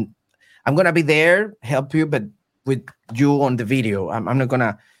I'm going to be there, help you, but with you on the video. I'm not going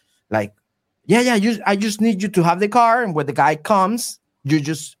to I just need you to have the car. And when the guy comes, you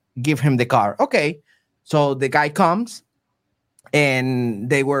just give him the car. Okay. So the guy comes and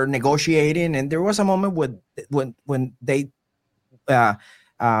they were negotiating. And there was a moment when they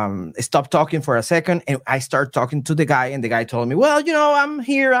stopped talking for a second, and I started talking to the guy, and the guy told me, well, I'm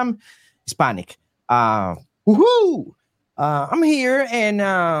here, I'm Hispanic. Woohoo! I'm here, and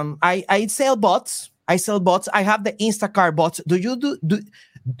I sell bots. I have the Instacart bots. Do you do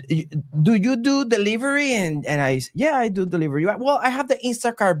delivery? And I do delivery. Well, I have the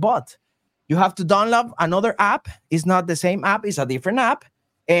Instacart bot. You have to download another app. It's not the same app. It's a different app.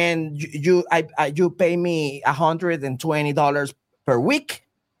 And you pay me $120 per week.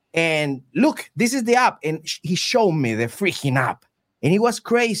 And look, this is the app. And he showed me the freaking app. And it was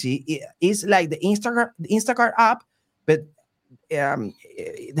crazy. It's like the Instacart app, but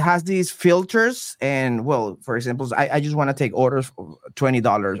it has these filters. And well, for example, I just want to take orders,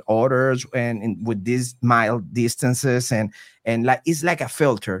 $20 orders, and with these mile distances, and like it's like a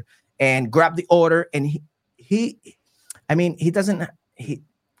filter, and grab the order. And you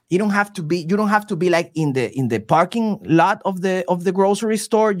don't have to be like in the parking lot of the grocery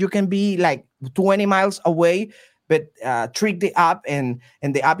store. You can be like 20 miles away, but trick the app, and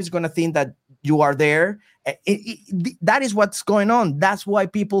the app is going to think that you are there. That is what's going on. That's why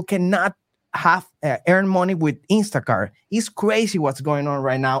people cannot earn money with Instacart. It's crazy what's going on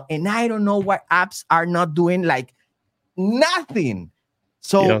right now. And I don't know why apps are not doing like nothing.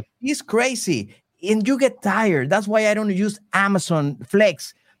 So It's crazy. And you get tired. That's why I don't use Amazon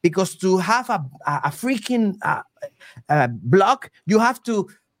Flex. Because to have a freaking block, you have to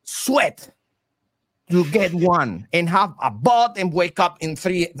sweat to get one, and have a bot and wake up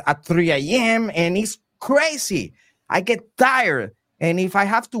at 3 a.m. And it's crazy. I get tired. And if I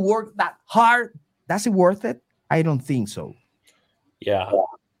have to work that hard, that's it worth it? I don't think so. Yeah,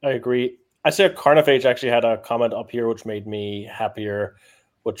 I agree. I see Carnifage actually had a comment up here which made me happier,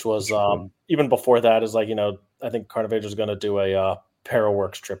 which was even before that is like, I think Carnifage was going to do a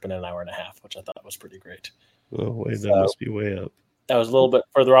Paraworks trip in an hour and a half, which I thought was pretty great. Oh, that must be way up. That was a little bit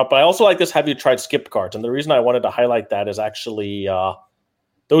further up, but I also like this. Have you tried skip carts? And the reason I wanted to highlight that is actually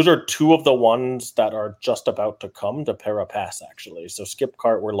those are two of the ones that are just about to come to Parapass, actually. So skip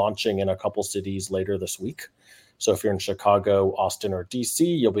cart we're launching in a couple cities later this week. So if you're in Chicago, Austin, or DC,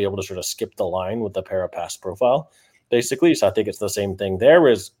 you'll be able to sort of skip the line with the Parapass profile, basically. So I think it's the same thing there,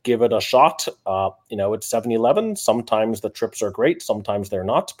 is give it a shot. It's 7-Eleven. Sometimes the trips are great. Sometimes they're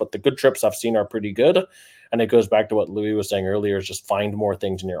not. But the good trips I've seen are pretty good. And it goes back to what Louis was saying earlier, is just find more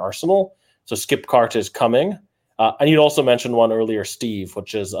things in your arsenal. So skip cart is coming. And you'd also mentioned one earlier, Steve,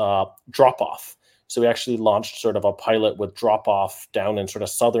 which is drop-off. So we actually launched sort of a pilot with drop-off down in sort of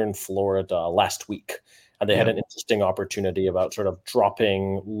southern Florida last week. And they had an interesting opportunity about sort of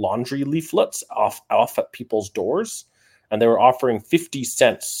dropping laundry leaflets off at people's doors. And they were offering 50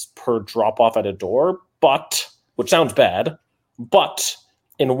 cents per drop off at a door, which sounds bad, but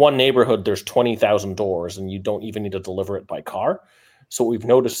in one neighborhood, there's 20,000 doors and you don't even need to deliver it by car. So what we've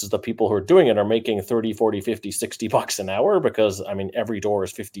noticed is the people who are doing it are making 30, 40, 50, 60 bucks an hour, because every door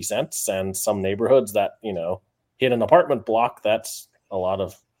is 50 cents. And some neighborhoods that, hit an apartment block, that's a lot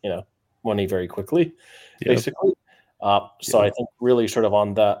of, money very quickly, basically. So I think really sort of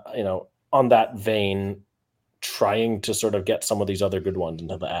on that vein, trying to sort of get some of these other good ones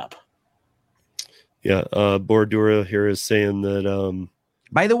into the app. Yeah. Bordura here is saying that,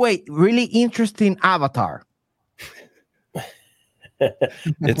 by the way, really interesting avatar.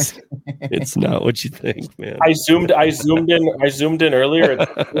 It's not what you think, man. I zoomed in earlier.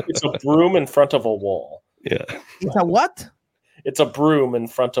 It's a broom in front of a wall. Yeah. It's a what? It's a broom in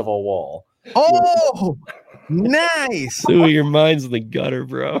front of a wall. Oh, nice. Louis, your mind's in the gutter,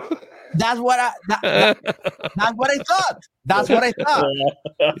 bro. That's what I thought. That's what I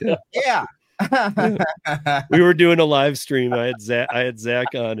thought. Yeah. We were doing a live stream. I had Zach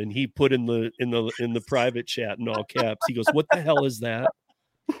on, and he put in the private chat in all caps. He goes, "What the hell is that?"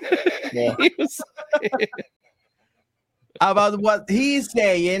 Yeah. About what he's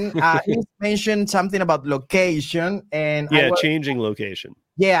saying, he mentioned something about location and changing location.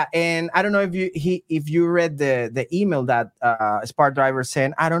 Yeah, and I don't know if you read the email that Spark Driver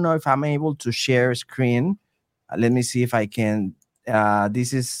sent. I don't know if I'm able to share screen. Let me see if I can.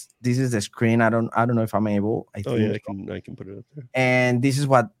 This is the screen. I don't know if I'm able. I can put it up there. And this is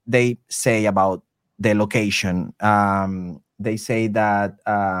what they say about the location. They say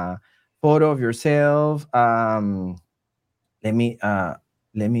that photo of yourself. Let me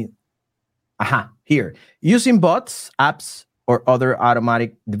here. Using bots, apps, or other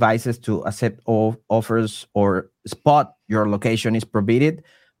automatic devices to accept all offers or spot your location is prohibited.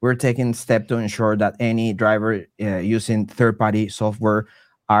 We're taking steps to ensure that any driver using third-party software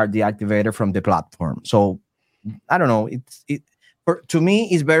are deactivated from the platform. So I don't know. To me,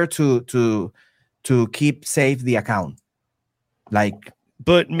 it's better to keep safe the account.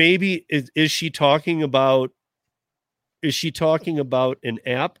 But maybe is she talking about? Is she talking about an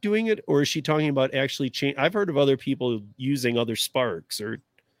app doing it, or is she talking about actually change? I've heard of other people using other Sparks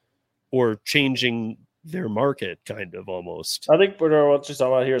or changing their market, kind of almost. I think what she's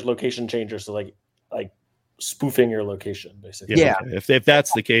talking about here is location changers, so like spoofing your location, basically. Yeah. Okay. If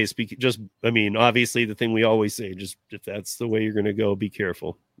that's the case, obviously the thing we always say, just if that's the way you're going to go, be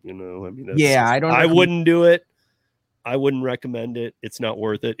careful. I wouldn't do it. I wouldn't recommend it. It's not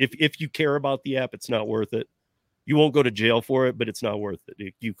worth it. If you care about the app, it's not worth it. You won't go to jail for it, but it's not worth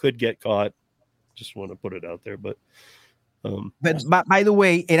it. You could get caught. Just want to put it out there. But by the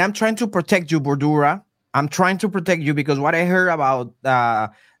way, and I'm trying to protect you, Bordura. I'm trying to protect you because what I heard about,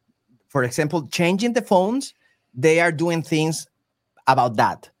 for example, changing the phones, they are doing things about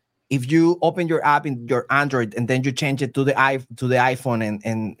that. If you open your app in your Android and then you change it to the iPhone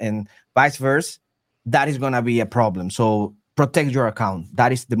and vice versa, that is going to be a problem. So protect your account.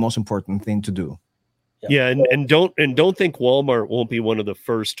 That is the most important thing to do. Yeah, and don't think Walmart won't be one of the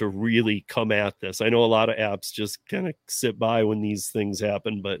first to really come at this. I know a lot of apps just kind of sit by when these things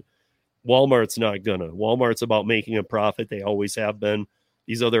happen, but Walmart's not gonna. Walmart's about making a profit. They always have been.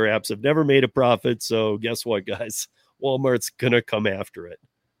 These other apps have never made a profit, so guess what, guys? Walmart's gonna come after it.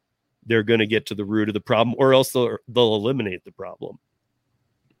 They're gonna get to the root of the problem, or else they'll eliminate the problem.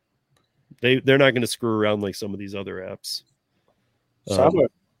 They're not gonna screw around like some of these other apps. So I have a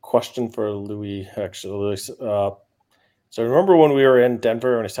question for Louis, actually. So remember when we were in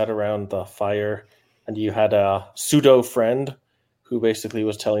Denver and I sat around the fire and you had a pseudo friend who basically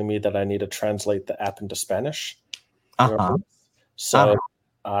was telling me that I need to translate the app into Spanish? So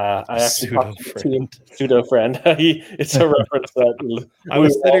I actually talked to pseudo friend. It's a reference that I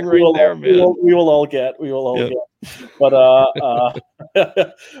was sitting right there, man. We will all get. Get.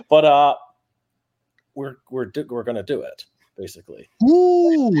 But we're gonna do it. Basically.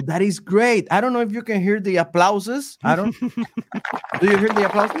 Ooh, that is great. I don't know if you can hear the applauses. Do you hear the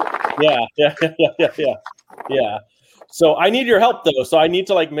applauses? Yeah. So I need your help though. So I need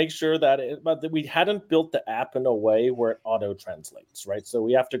to make sure that we hadn't built the app in a way where it auto translates, right? So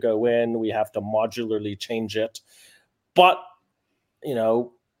we have to go in, we have to modularly change it. But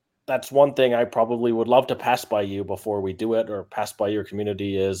that's one thing I probably would love to pass by you before we do it, or pass by your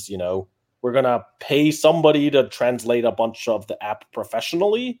community is, we're going to pay somebody to translate a bunch of the app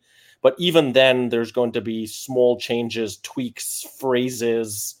professionally. But even then, there's going to be small changes, tweaks,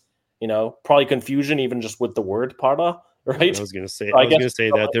 phrases, probably confusion, even just with the word para, right? I was going to say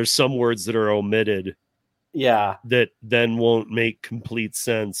that there's some words that are omitted. Yeah. That then won't make complete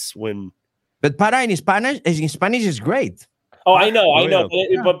sense when. But para in Spanish is great. Oh, I know.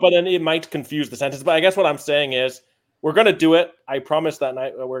 Yeah. But then it might confuse the sentence. But I guess what I'm saying is, we're going to do it. I promise that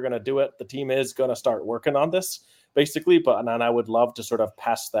night we're going to do it. The team is going to start working on this, basically. And I would love to sort of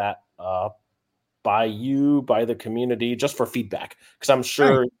pass that by the community, just for feedback. Because I'm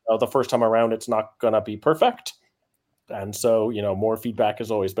sure the first time around, it's not going to be perfect. And so, more feedback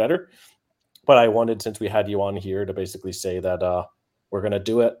is always better. But I wanted, since we had you on here, to basically say that we're going to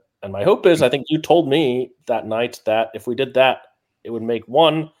do it. And my hope is, I think you told me that night that if we did that, it would make,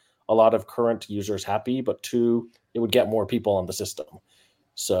 one, a lot of current users happy, but two, it would get more people on the system.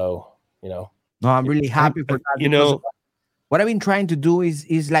 So, No, I'm really happy for that. what I've been trying to do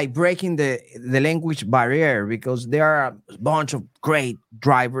is like breaking the language barrier, because there are a bunch of great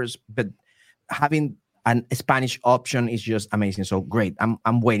drivers, but having a Spanish option is just amazing. So great.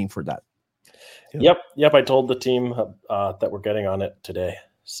 I'm waiting for that. Yep. I told the team that we're getting on it today,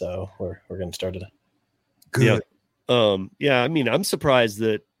 so we're getting started. Good. Yeah. I mean, I'm surprised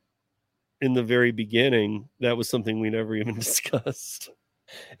that in the very beginning that was something we never even discussed.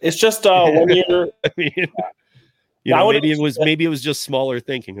 It's just 1 year. I mean, you know, maybe it was just smaller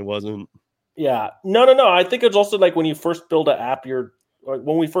thinking. It wasn't. Yeah. No. I think it's also like when you first build an app,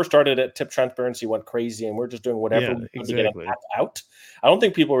 when we first started it, tip transparency went crazy, and we're just doing whatever we could to get an app out. I don't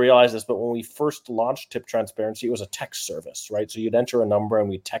think people realize this, but when we first launched tip transparency, it was a text service, right? So you'd enter a number and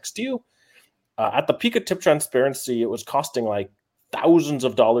we'd text you. At the peak of tip transparency, it was costing like thousands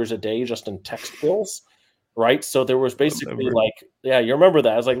of dollars a day just in text bills, right? So there was basically you remember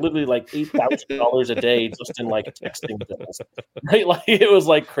that? It was like literally like $8,000 a day just in like texting bills, right? Like it was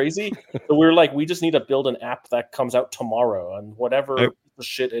like crazy. So we were like, we just need to build an app that comes out tomorrow, and whatever the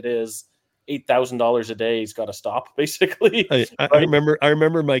shit it is, $8,000 a day has got to stop, basically. I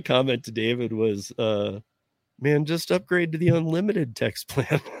remember my comment to David was, man, just upgrade to the unlimited text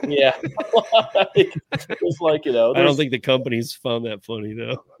plan. Yeah. It was like, you know, I don't think the companies found that funny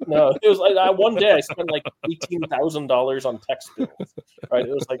though. No, it was like one day I spent like $18,000 on text bills, right?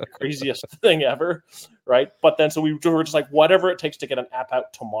 It was like the craziest thing ever, right? But then so we were just like, whatever it takes to get an app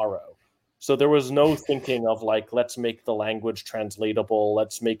out tomorrow. So there was no thinking of like, let's make the language translatable,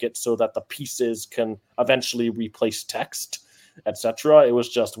 let's make it so that the pieces can eventually replace text, etc. It was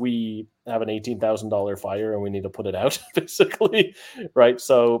just, we have an $18,000 fire and we need to put it out, basically, right?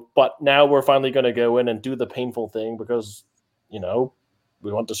 So, but now we're finally going to go in and do the painful thing because, you know,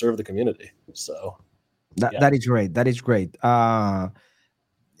 we want to serve the community. So that is great. That is great. And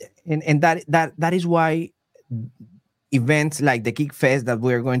that is why events like the Geek Fest that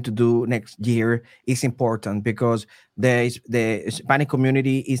we're going to do next year is important, because the Hispanic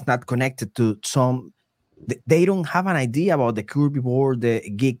community is not connected to some. They don't have an idea about the Kirby board, the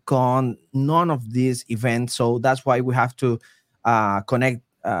GeekCon, none of these events. So that's why we have to connect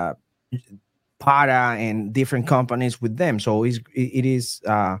Para and different companies with them. So it is.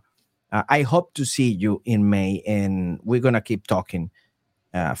 I hope to see you in May, and we're gonna keep talking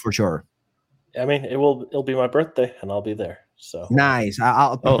for sure. I mean, it'll be my birthday, and I'll be there. So nice.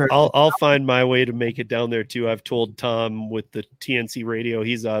 I'll find my way to make it down there too. I've told Tom with the TNC radio,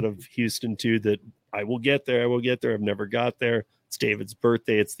 he's out of Houston too, that I will get there. I've never got there. It's David's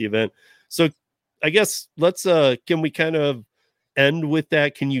birthday. It's the event. So I guess let's can we kind of end with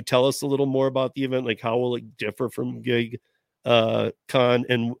that? Can you tell us a little more about the event? Like, how will it differ from Gig Con?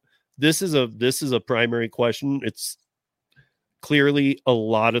 And this is a primary question. It's clearly a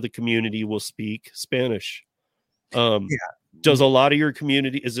lot of the community will speak Spanish. Is a lot of your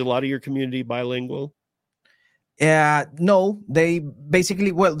community bilingual? No, they basically,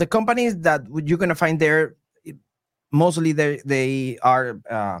 the companies that you're going to find there, mostly they are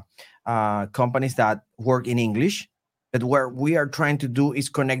companies that work in English, but what we are trying to do is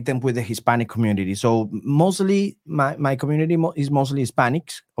connect them with the Hispanic community. So mostly my community is mostly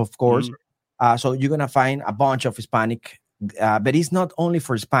Hispanics, of course. So you're going to find a bunch of Hispanic, but it's not only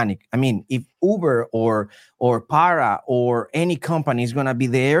for Hispanic. I mean, if Uber or Para or any company is going to be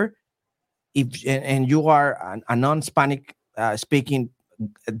there, and you are a non-Hispanic speaking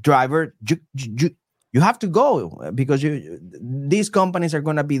driver, you have to go, because these companies are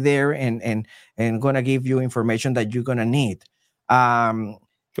going to be there and going to give you information that you're going to need.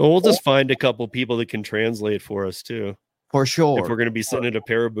 We'll just find a couple people that can translate for us too. For sure. If we're going to be sitting at a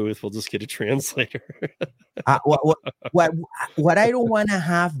para booth, we'll just get a translator. What I don't want to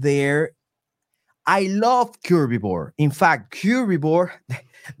have there, I love Kirby board. In fact, Kirby board,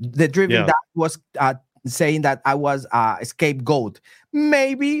 the driven that was saying that I was a scapegoat,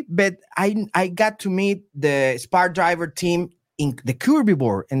 maybe, but I got to meet the Spark Driver team in the Kirby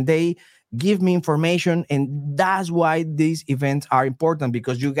board, and they give me information, and that's why these events are important,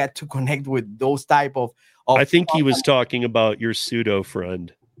 because you get to connect with those type of I think he was talking about your pseudo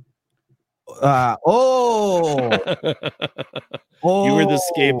friend. You were the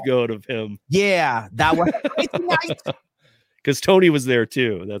scapegoat of him. Yeah, that was nice. Because Tony was there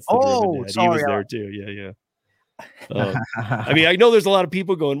too. That's the sorry. He was there too. Yeah. I mean, I know there's a lot of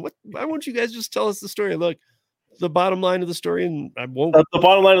people going, why won't you guys just tell us the story? Look, the bottom line of the story, and I won't. The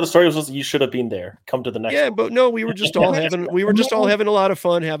bottom line of the story was you should have been there. Come to the next. Yeah, one. But no, we were just all having a lot of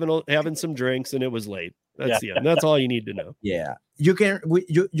fun, having some drinks, and it was late. That's the end. That's all you need to know. Yeah, you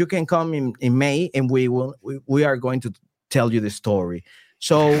can come in May, and we are going to tell you the story.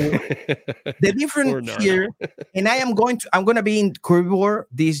 So the difference here, and I'm going to be in Curvebore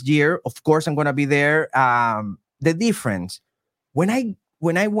this year. Of course, I'm going to be there. The difference when I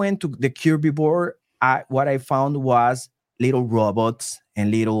went to the Curvebore, what I found was little robots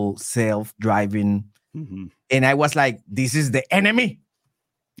and little self-driving, and I was like, "This is the enemy."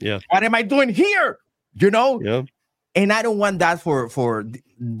 Yeah. What am I doing here? You know? Yeah. And I don't want that for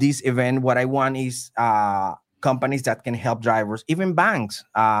this event. What I want is companies that can help drivers, even banks,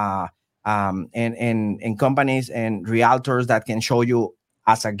 and companies and realtors that can show you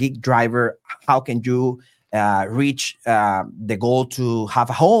as a gig driver how can you reach the goal to have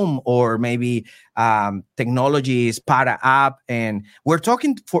a home, or maybe technologies, para app. And we're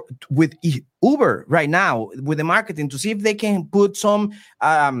talking with Uber right now with the marketing to see if they can put some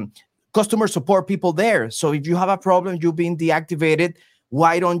customer support people there. So if you have a problem, you've been deactivated,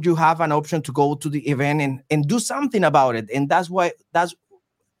 why don't you have an option to go to the event and do something about it? And that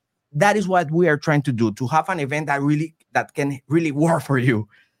is what we are trying to do, to have an event that can really work for you,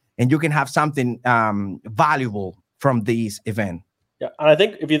 and you can have something valuable from this event. Yeah, and I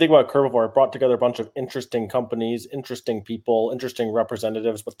think if you think about Curvebore, it brought together a bunch of interesting companies, interesting people, interesting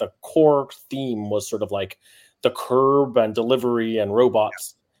representatives, but the core theme was sort of like the curb and delivery and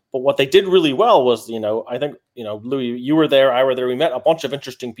robots. But what they did really well was, I think, Louis, you were there, I were there. We met a bunch of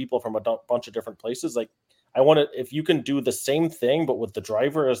interesting people from a bunch of different places. Like, if you can do the same thing, but with the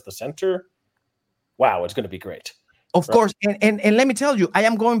driver as the center, wow, it's going to be great. Of course. And let me tell you, I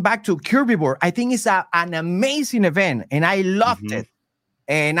am going back to Curvebore. I think it's an amazing event, and I loved it.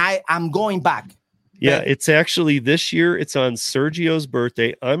 And I'm going back. Yeah, it's actually this year. It's on Sergio's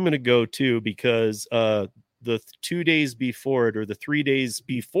birthday. I'm going to go too, because the 2 days before it, or the 3 days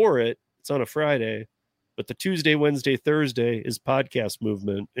before it, it's on a Friday, but the Tuesday, Wednesday, Thursday is Podcast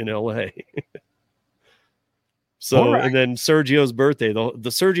Movement in LA. So, right. And then Sergio's birthday, the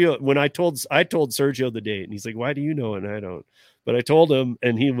Sergio, when I told Sergio the date, and he's like, "Why do you know?" And I don't, but I told him,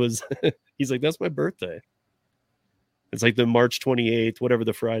 and he's like, "That's my birthday." It's like the March 28th, whatever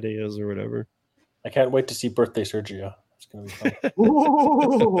the Friday is or whatever. I can't wait to see birthday Sergio. It's going to be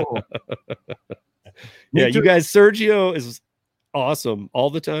fun. Yeah, you guys, Sergio is awesome all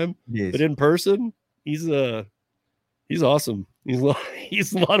the time, but in person, he's awesome. He's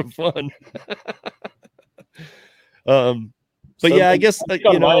a lot of fun. But yeah, I guess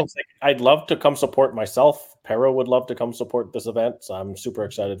I'd love to come support myself. Pero would love to come support this event, so I'm super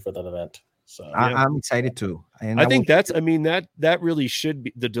excited for that event. So I'm excited too. And I think that really should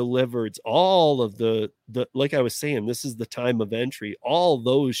be the delivered. All of the like I was saying, this is the time of entry. All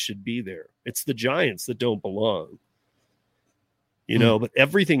those should be there. It's the giants that don't belong, but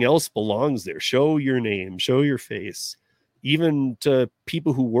everything else belongs there. Show your name, show your face, even to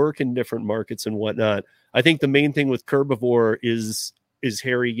people who work in different markets and whatnot. I think the main thing with Curvebore is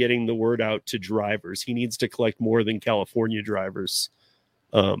Harry getting the word out to drivers. He needs to collect more than California drivers.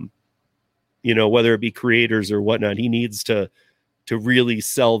 Whether it be creators or whatnot, he needs to really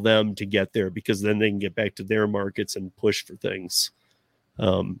sell them to get there, because then they can get back to their markets and push for things.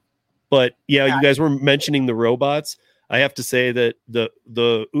 But yeah, you guys were mentioning the robots. I have to say that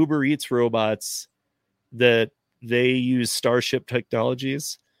the Uber Eats robots, that they use Starship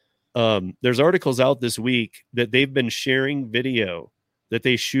Technologies. There's articles out this week that they've been sharing video that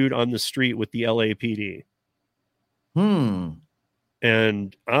they shoot on the street with the LAPD.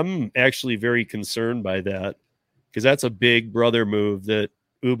 And I'm actually very concerned by that, because that's a big brother move that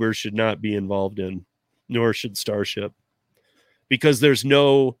Uber should not be involved in, nor should Starship, because there's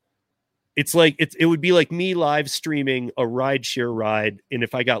no, it's like, it would be like me live streaming a rideshare ride, and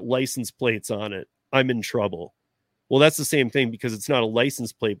if I got license plates on it, I'm in trouble. Well, that's the same thing, because it's not a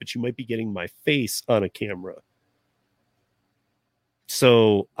license plate, but you might be getting my face on a camera.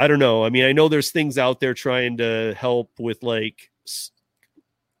 So I don't know. I mean, I know there's things out there trying to help with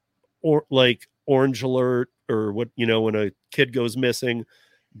Orange Alert, or what, when a kid goes missing,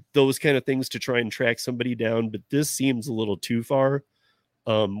 those kind of things to try and track somebody down. But this seems a little too far.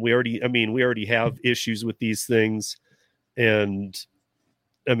 We already have issues with these things. And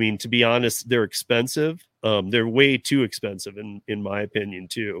I mean, to be honest, they're expensive. They're way too expensive in my opinion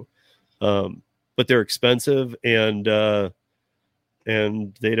too. But they're expensive, and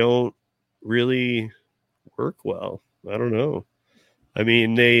they don't really work well. I don't know. I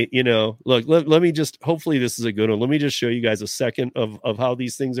mean, they, look, let me just, hopefully this is a good one. Let me just show you guys a second of how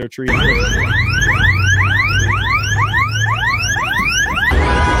these things are treated.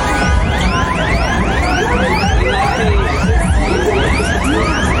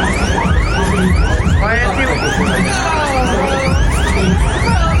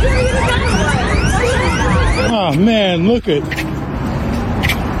 Oh man, look at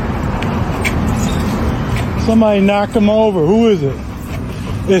Somebody knocked him over. Who is it?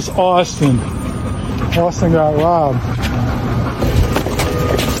 It's Austin. Austin got robbed.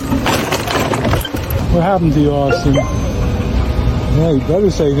 What happened to you, Austin? Yeah, you better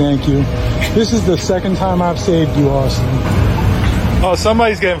say thank you. This is the second time I've saved you, Austin. Oh,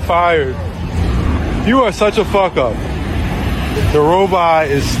 somebody's getting fired. You are such a fuck up. The robot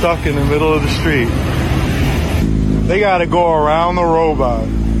is stuck in the middle of the street. They gotta go around the robot.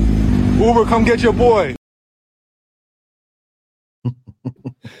 Uber, come get your boy.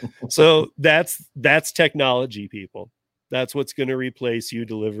 So that's technology, people. That's what's going to replace you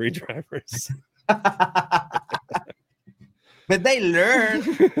delivery drivers. But they learn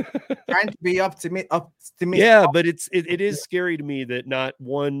trying to be optimistic. Yeah, but it is scary to me that not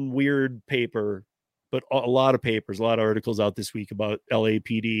one weird paper, but a lot of papers, a lot of articles out this week about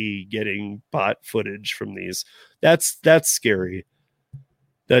LAPD getting bot footage from these. That's scary.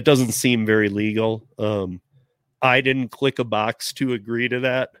 That doesn't seem very legal. I didn't click a box to agree to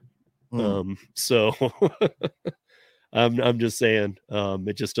that. So I'm just saying,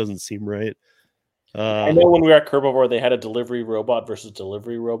 it just doesn't seem right. I know when we were at Kerbivore, they had a delivery robot versus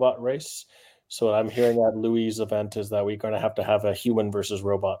delivery robot race. So what I'm hearing at Louis' event is that we're going to have a human versus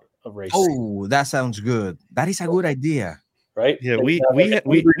robot race. Oh, that sounds good. That is a good idea. Right? Yeah, we had a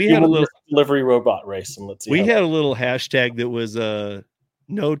little delivery robot race, and let's see. We had a little hashtag that was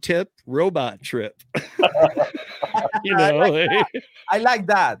no tip robot trip. You know, I like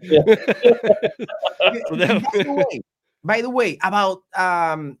that. Yeah. By the way, about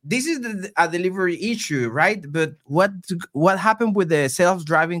this is a delivery issue, right? But what happened with the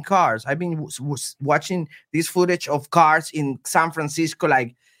self-driving cars? I've been watching this footage of cars in San Francisco,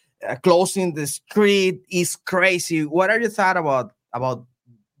 like closing the street is crazy. What are your thoughts about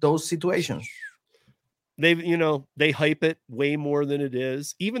those situations? They hype it way more than it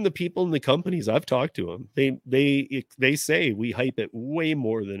is. Even the people in the companies, I've talked to them, they say we hype it way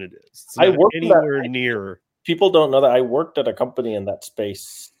more than it is. It's not anywhere near. People don't know that I worked at a company in that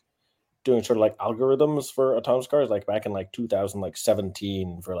space doing sort of like algorithms for autonomous cars, like back in like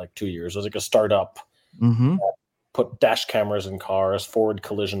 2017 for like 2 years. It was like a startup. Put dash cameras in cars, forward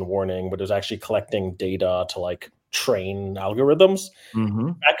collision warning, but it was actually collecting data to like train algorithms.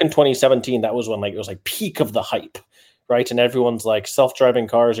 Back in 2017, that was when like it was like peak of the hype, right? And everyone's like, self-driving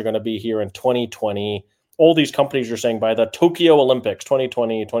cars are going to be here in 2020. All these companies are saying by the Tokyo Olympics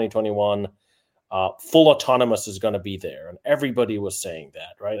 2020, 2021, full autonomous is going to be there. And everybody was saying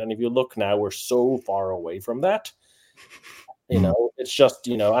that, right? And if you look now, we're so far away from that. It's just,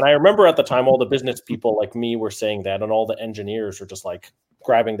 and I remember at the time, all the business people like me were saying that, and all the engineers were just like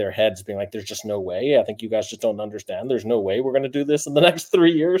grabbing their heads being like, there's just no way. I think you guys just don't understand. There's no way we're going to do this in the next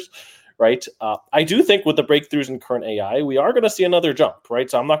 3 years, right? I do think with the breakthroughs in current AI, we are going to see another jump, right?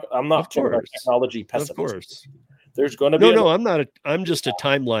 So I'm not sort of a technology pessimist. Of course. There's going to be I'm just a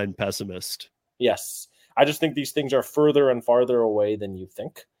timeline pessimist. Yes. I just think these things are further and farther away than you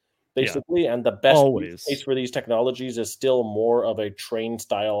think, basically. Yeah. And the best case for these technologies is still more of a train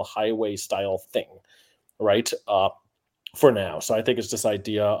style, highway style thing, right? For now. So I think it's this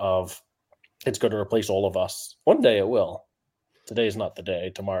idea of it's going to replace all of us. One day it will. Today is not the day.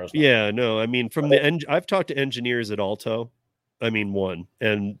 Tomorrow's not. Yeah, no. I mean, I've talked to engineers at Alto. I mean, one.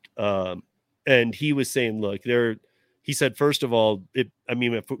 And he was saying, look, he said, first of all,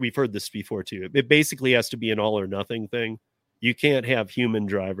 we've heard this before too. It basically has to be an all or nothing thing. You can't have human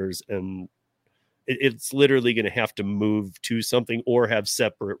drivers, and it's literally going to have to move to something or have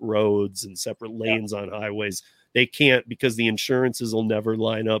separate roads and separate lanes on highways. They can't, because the insurances will never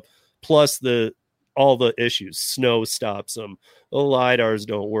line up. Plus all the issues. Snow stops them. The LiDARs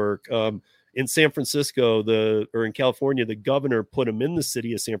don't work. In San Francisco, or in California, the governor put them in the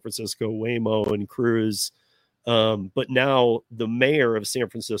city of San Francisco, Waymo and Cruise. But now the mayor of San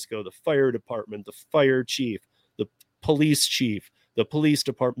Francisco, the fire department, the fire chief, the police chief, the police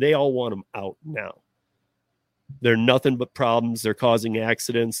department, they all want them out now. They're nothing but problems. They're causing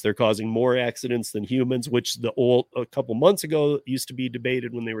accidents. They're causing more accidents than humans, which a couple months ago used to be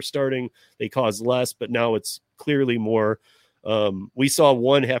debated when they were starting. They caused less, but now it's clearly more. We saw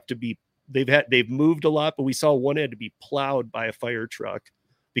one have to be, they've moved a lot, but we saw one had to be plowed by a fire truck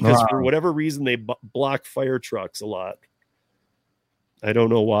because for whatever reason, they block fire trucks a lot. I don't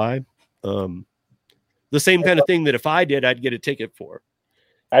know why. The same kind of thing that if I did, I'd get a ticket for.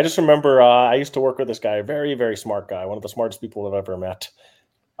 I just remember I used to work with this guy, a very, very smart guy, one of the smartest people I've ever met.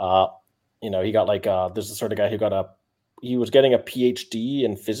 He got like this is the sort of guy who he was getting a PhD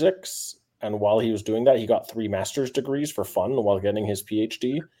in physics, and while he was doing that, he got 3 master's degrees for fun while getting his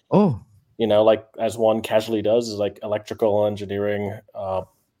PhD. Oh, like as one casually does, is like electrical engineering,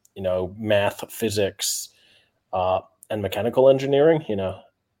 math, physics, and mechanical engineering.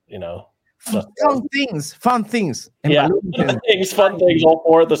 Fun things. Yeah, fun things, all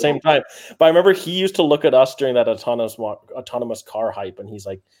four at the same time. But I remember he used to look at us during that autonomous car hype, and he's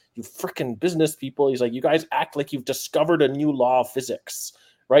like, "You freaking business people!" He's like, "You guys act like you've discovered a new law of physics."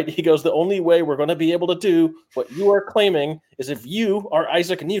 Right? He goes, the only way we're going to be able to do what you are claiming is if you are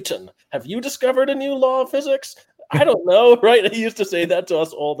Isaac Newton. Have you discovered a new law of physics? I don't know, right? He used to say that to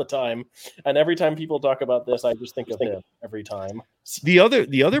us all the time. And every time people talk about this, I just think of him every time. The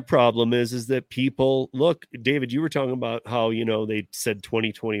other problem is that people, look, David, you were talking about how, they said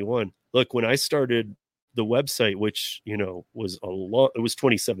 2021. Look, when I started the website, which, was it was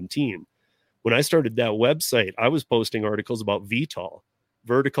 2017. When I started that website, I was posting articles about VTOL,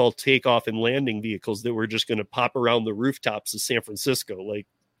 vertical takeoff and landing vehicles that were just going to pop around the rooftops of San Francisco. Like,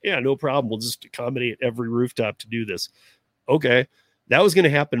 yeah, no problem. We'll just accommodate every rooftop to do this. Okay. That was going to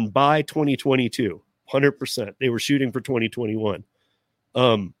happen by 2022, 100%. They were shooting for 2021.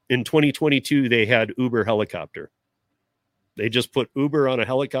 In 2022, they had Uber helicopter. They just put Uber on a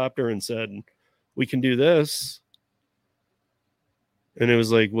helicopter and said, we can do this. And it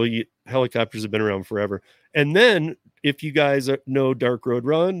was like, well, helicopters have been around forever. And then if you guys know Dark Road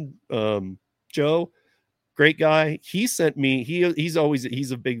Run, Joe, great guy. He sent me, he's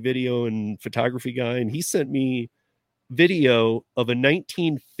a big video and photography guy. And he sent me video of a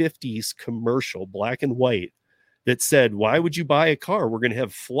 1950s commercial, black and white, that said, why would you buy a car? We're going to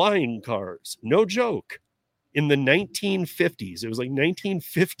have flying cars. No joke. In the 1950s, it was like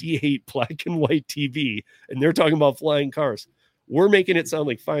 1958 black and white TV. And they're talking about flying cars. We're making it sound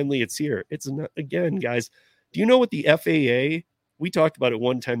like finally it's here. It's not, again, guys. Do you know what the FAA, we talked about it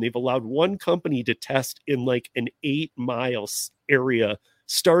one time, they've allowed one company to test in like an 8-mile area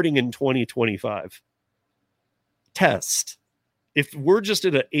starting in 2025. Test. If we're just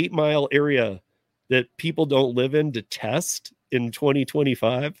in an 8-mile area that people don't live in to test in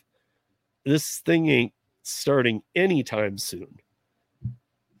 2025, this thing ain't starting anytime soon.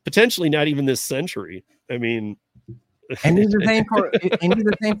 Potentially not even this century. I mean, and it's the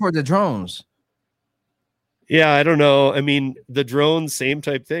same for the drones. Yeah, I don't know. I mean, the drones, same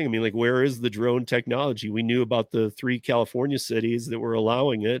type thing. I mean, like, where is the drone technology? We knew about the 3 California cities that were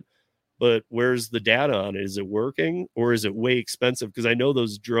allowing it, but where's the data on it? Is it working or is it way expensive? Because I know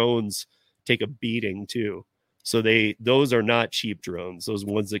those drones take a beating too. So those are not cheap drones, those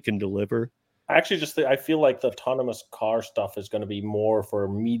ones that can deliver. I actually I feel like the autonomous car stuff is going to be more for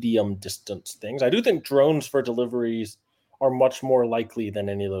medium distance things. I do think drones for deliveries are much more likely than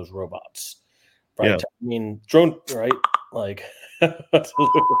any of those robots. Right. Yeah. I mean, drone, right? Like, I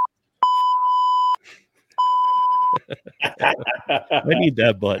need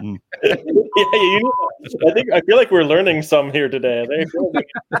that button. I feel like we're learning some here today.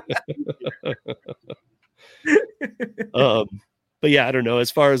 But yeah, I don't know.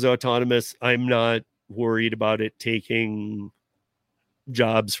 As far as autonomous, I'm not worried about it taking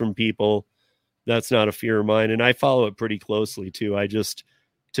jobs from people. That's not a fear of mine. And I follow it pretty closely too.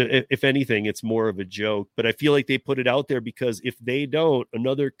 If anything, it's more of a joke, but I feel like they put it out there because if they don't,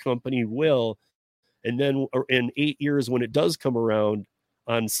 another company will. And then in 8 years, when it does come around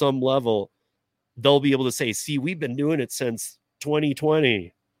on some level, they'll be able to say, see, we've been doing it since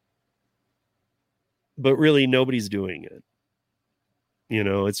 2020. But really, nobody's doing it.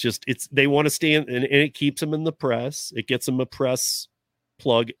 They want to stay in, and it keeps them in the press. It gets them a press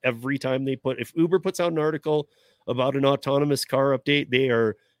plug every time if Uber puts out an article about an autonomous car update, they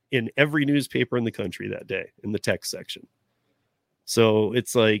are in every newspaper in the country that day in the tech section. So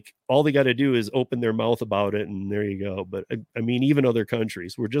it's like all they got to do is open their mouth about it, and there you go. But I mean, even other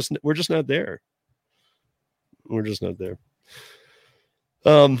countries, we're just not there. We're just not there.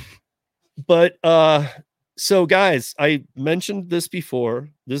 So guys, I mentioned this before.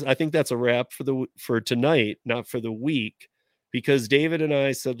 I think that's a wrap for tonight, not for the week, because David and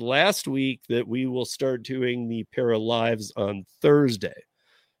I said last week that we will start doing the Para Lives on Thursday.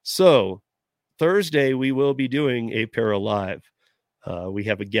 So Thursday we will be doing a Para Live. We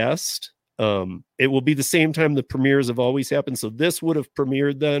have a guest. It will be the same time the premieres have always happened. So this would have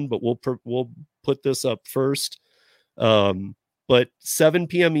premiered then, but we'll put this up first. But 7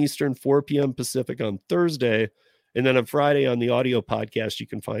 p.m. Eastern, 4 p.m. Pacific on Thursday. And then on Friday on the audio podcast, you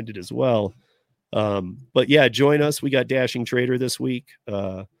can find it as well. But yeah, join us. We got Dashing Trader this week.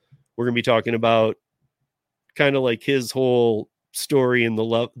 We're going to be talking about kind of like his whole story and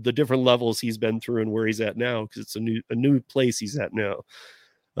the different levels he's been through and where he's at now, because it's a new place he's at now.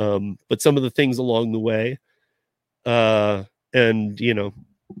 But some of the things along the way, and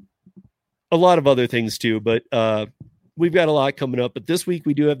a lot of other things too. But we've got a lot coming up. But this week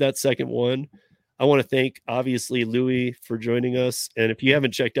we do have that second one. I want to thank, obviously, Louis for joining us. And if you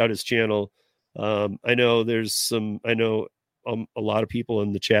haven't checked out his channel, I know a lot of people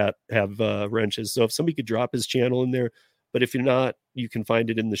in the chat have wrenches. So if somebody could drop his channel in there, but if you're not, you can find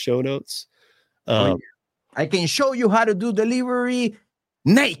it in the show notes. I can show you how to do delivery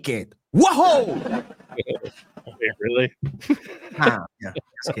naked. Whoa! Wait, really? Yeah,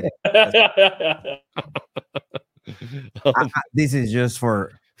 just kidding. This is just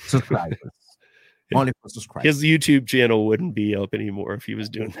for subscribers. Only for subscribers. His YouTube channel wouldn't be up anymore if he was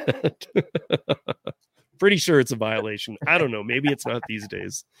doing that. Pretty sure it's a violation. I don't know. Maybe it's not these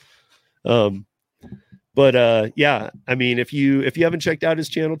days. But yeah, I mean, if you haven't checked out his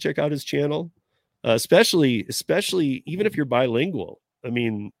channel, check out his channel. Especially even if you're bilingual. I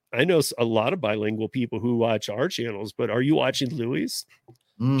mean, I know a lot of bilingual people who watch our channels, but are you watching Louis?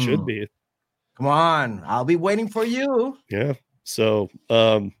 Should be. Come on, I'll be waiting for you. Yeah. So,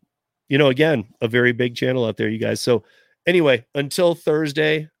 again, a very big channel out there, you guys. So anyway, until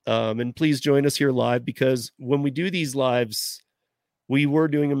Thursday, and please join us here live, because when we do these lives, we were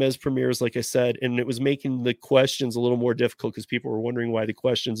doing them as premieres, like I said, and it was making the questions a little more difficult because people were wondering why the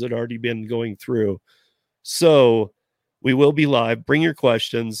questions had already been going through. So we will be live. Bring your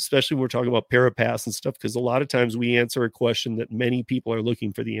questions, especially when we're talking about Parapass and stuff, because a lot of times we answer a question that many people are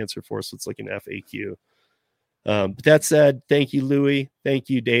looking for the answer for. So it's like an FAQ. But that said, thank you, Louis. Thank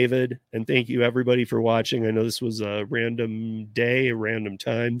you, David. And thank you, everybody, for watching. I know this was a random day, a random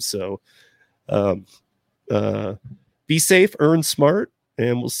time. So be safe, earn smart,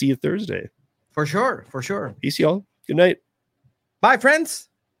 and we'll see you Thursday. For sure. For sure. Peace, y'all. Good night. Bye, friends.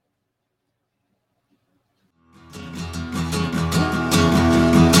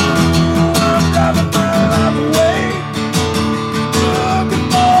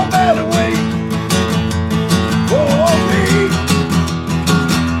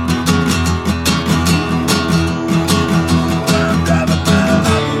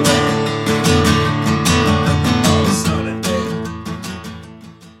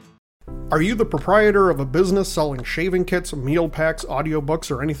 Are you the proprietor of a business selling shaving kits, meal packs,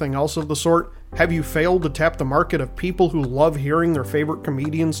 audiobooks, or anything else of the sort? Have you failed to tap the market of people who love hearing their favorite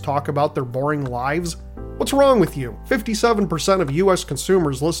comedians talk about their boring lives? What's wrong with you? 57% of US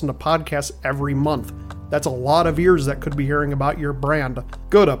consumers listen to podcasts every month. That's a lot of ears that could be hearing about your brand.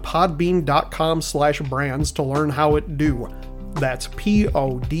 Go to podbean.com/brands to learn how it do. That's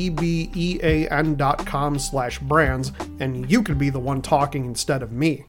podbean.com/brands, and you could be the one talking instead of me.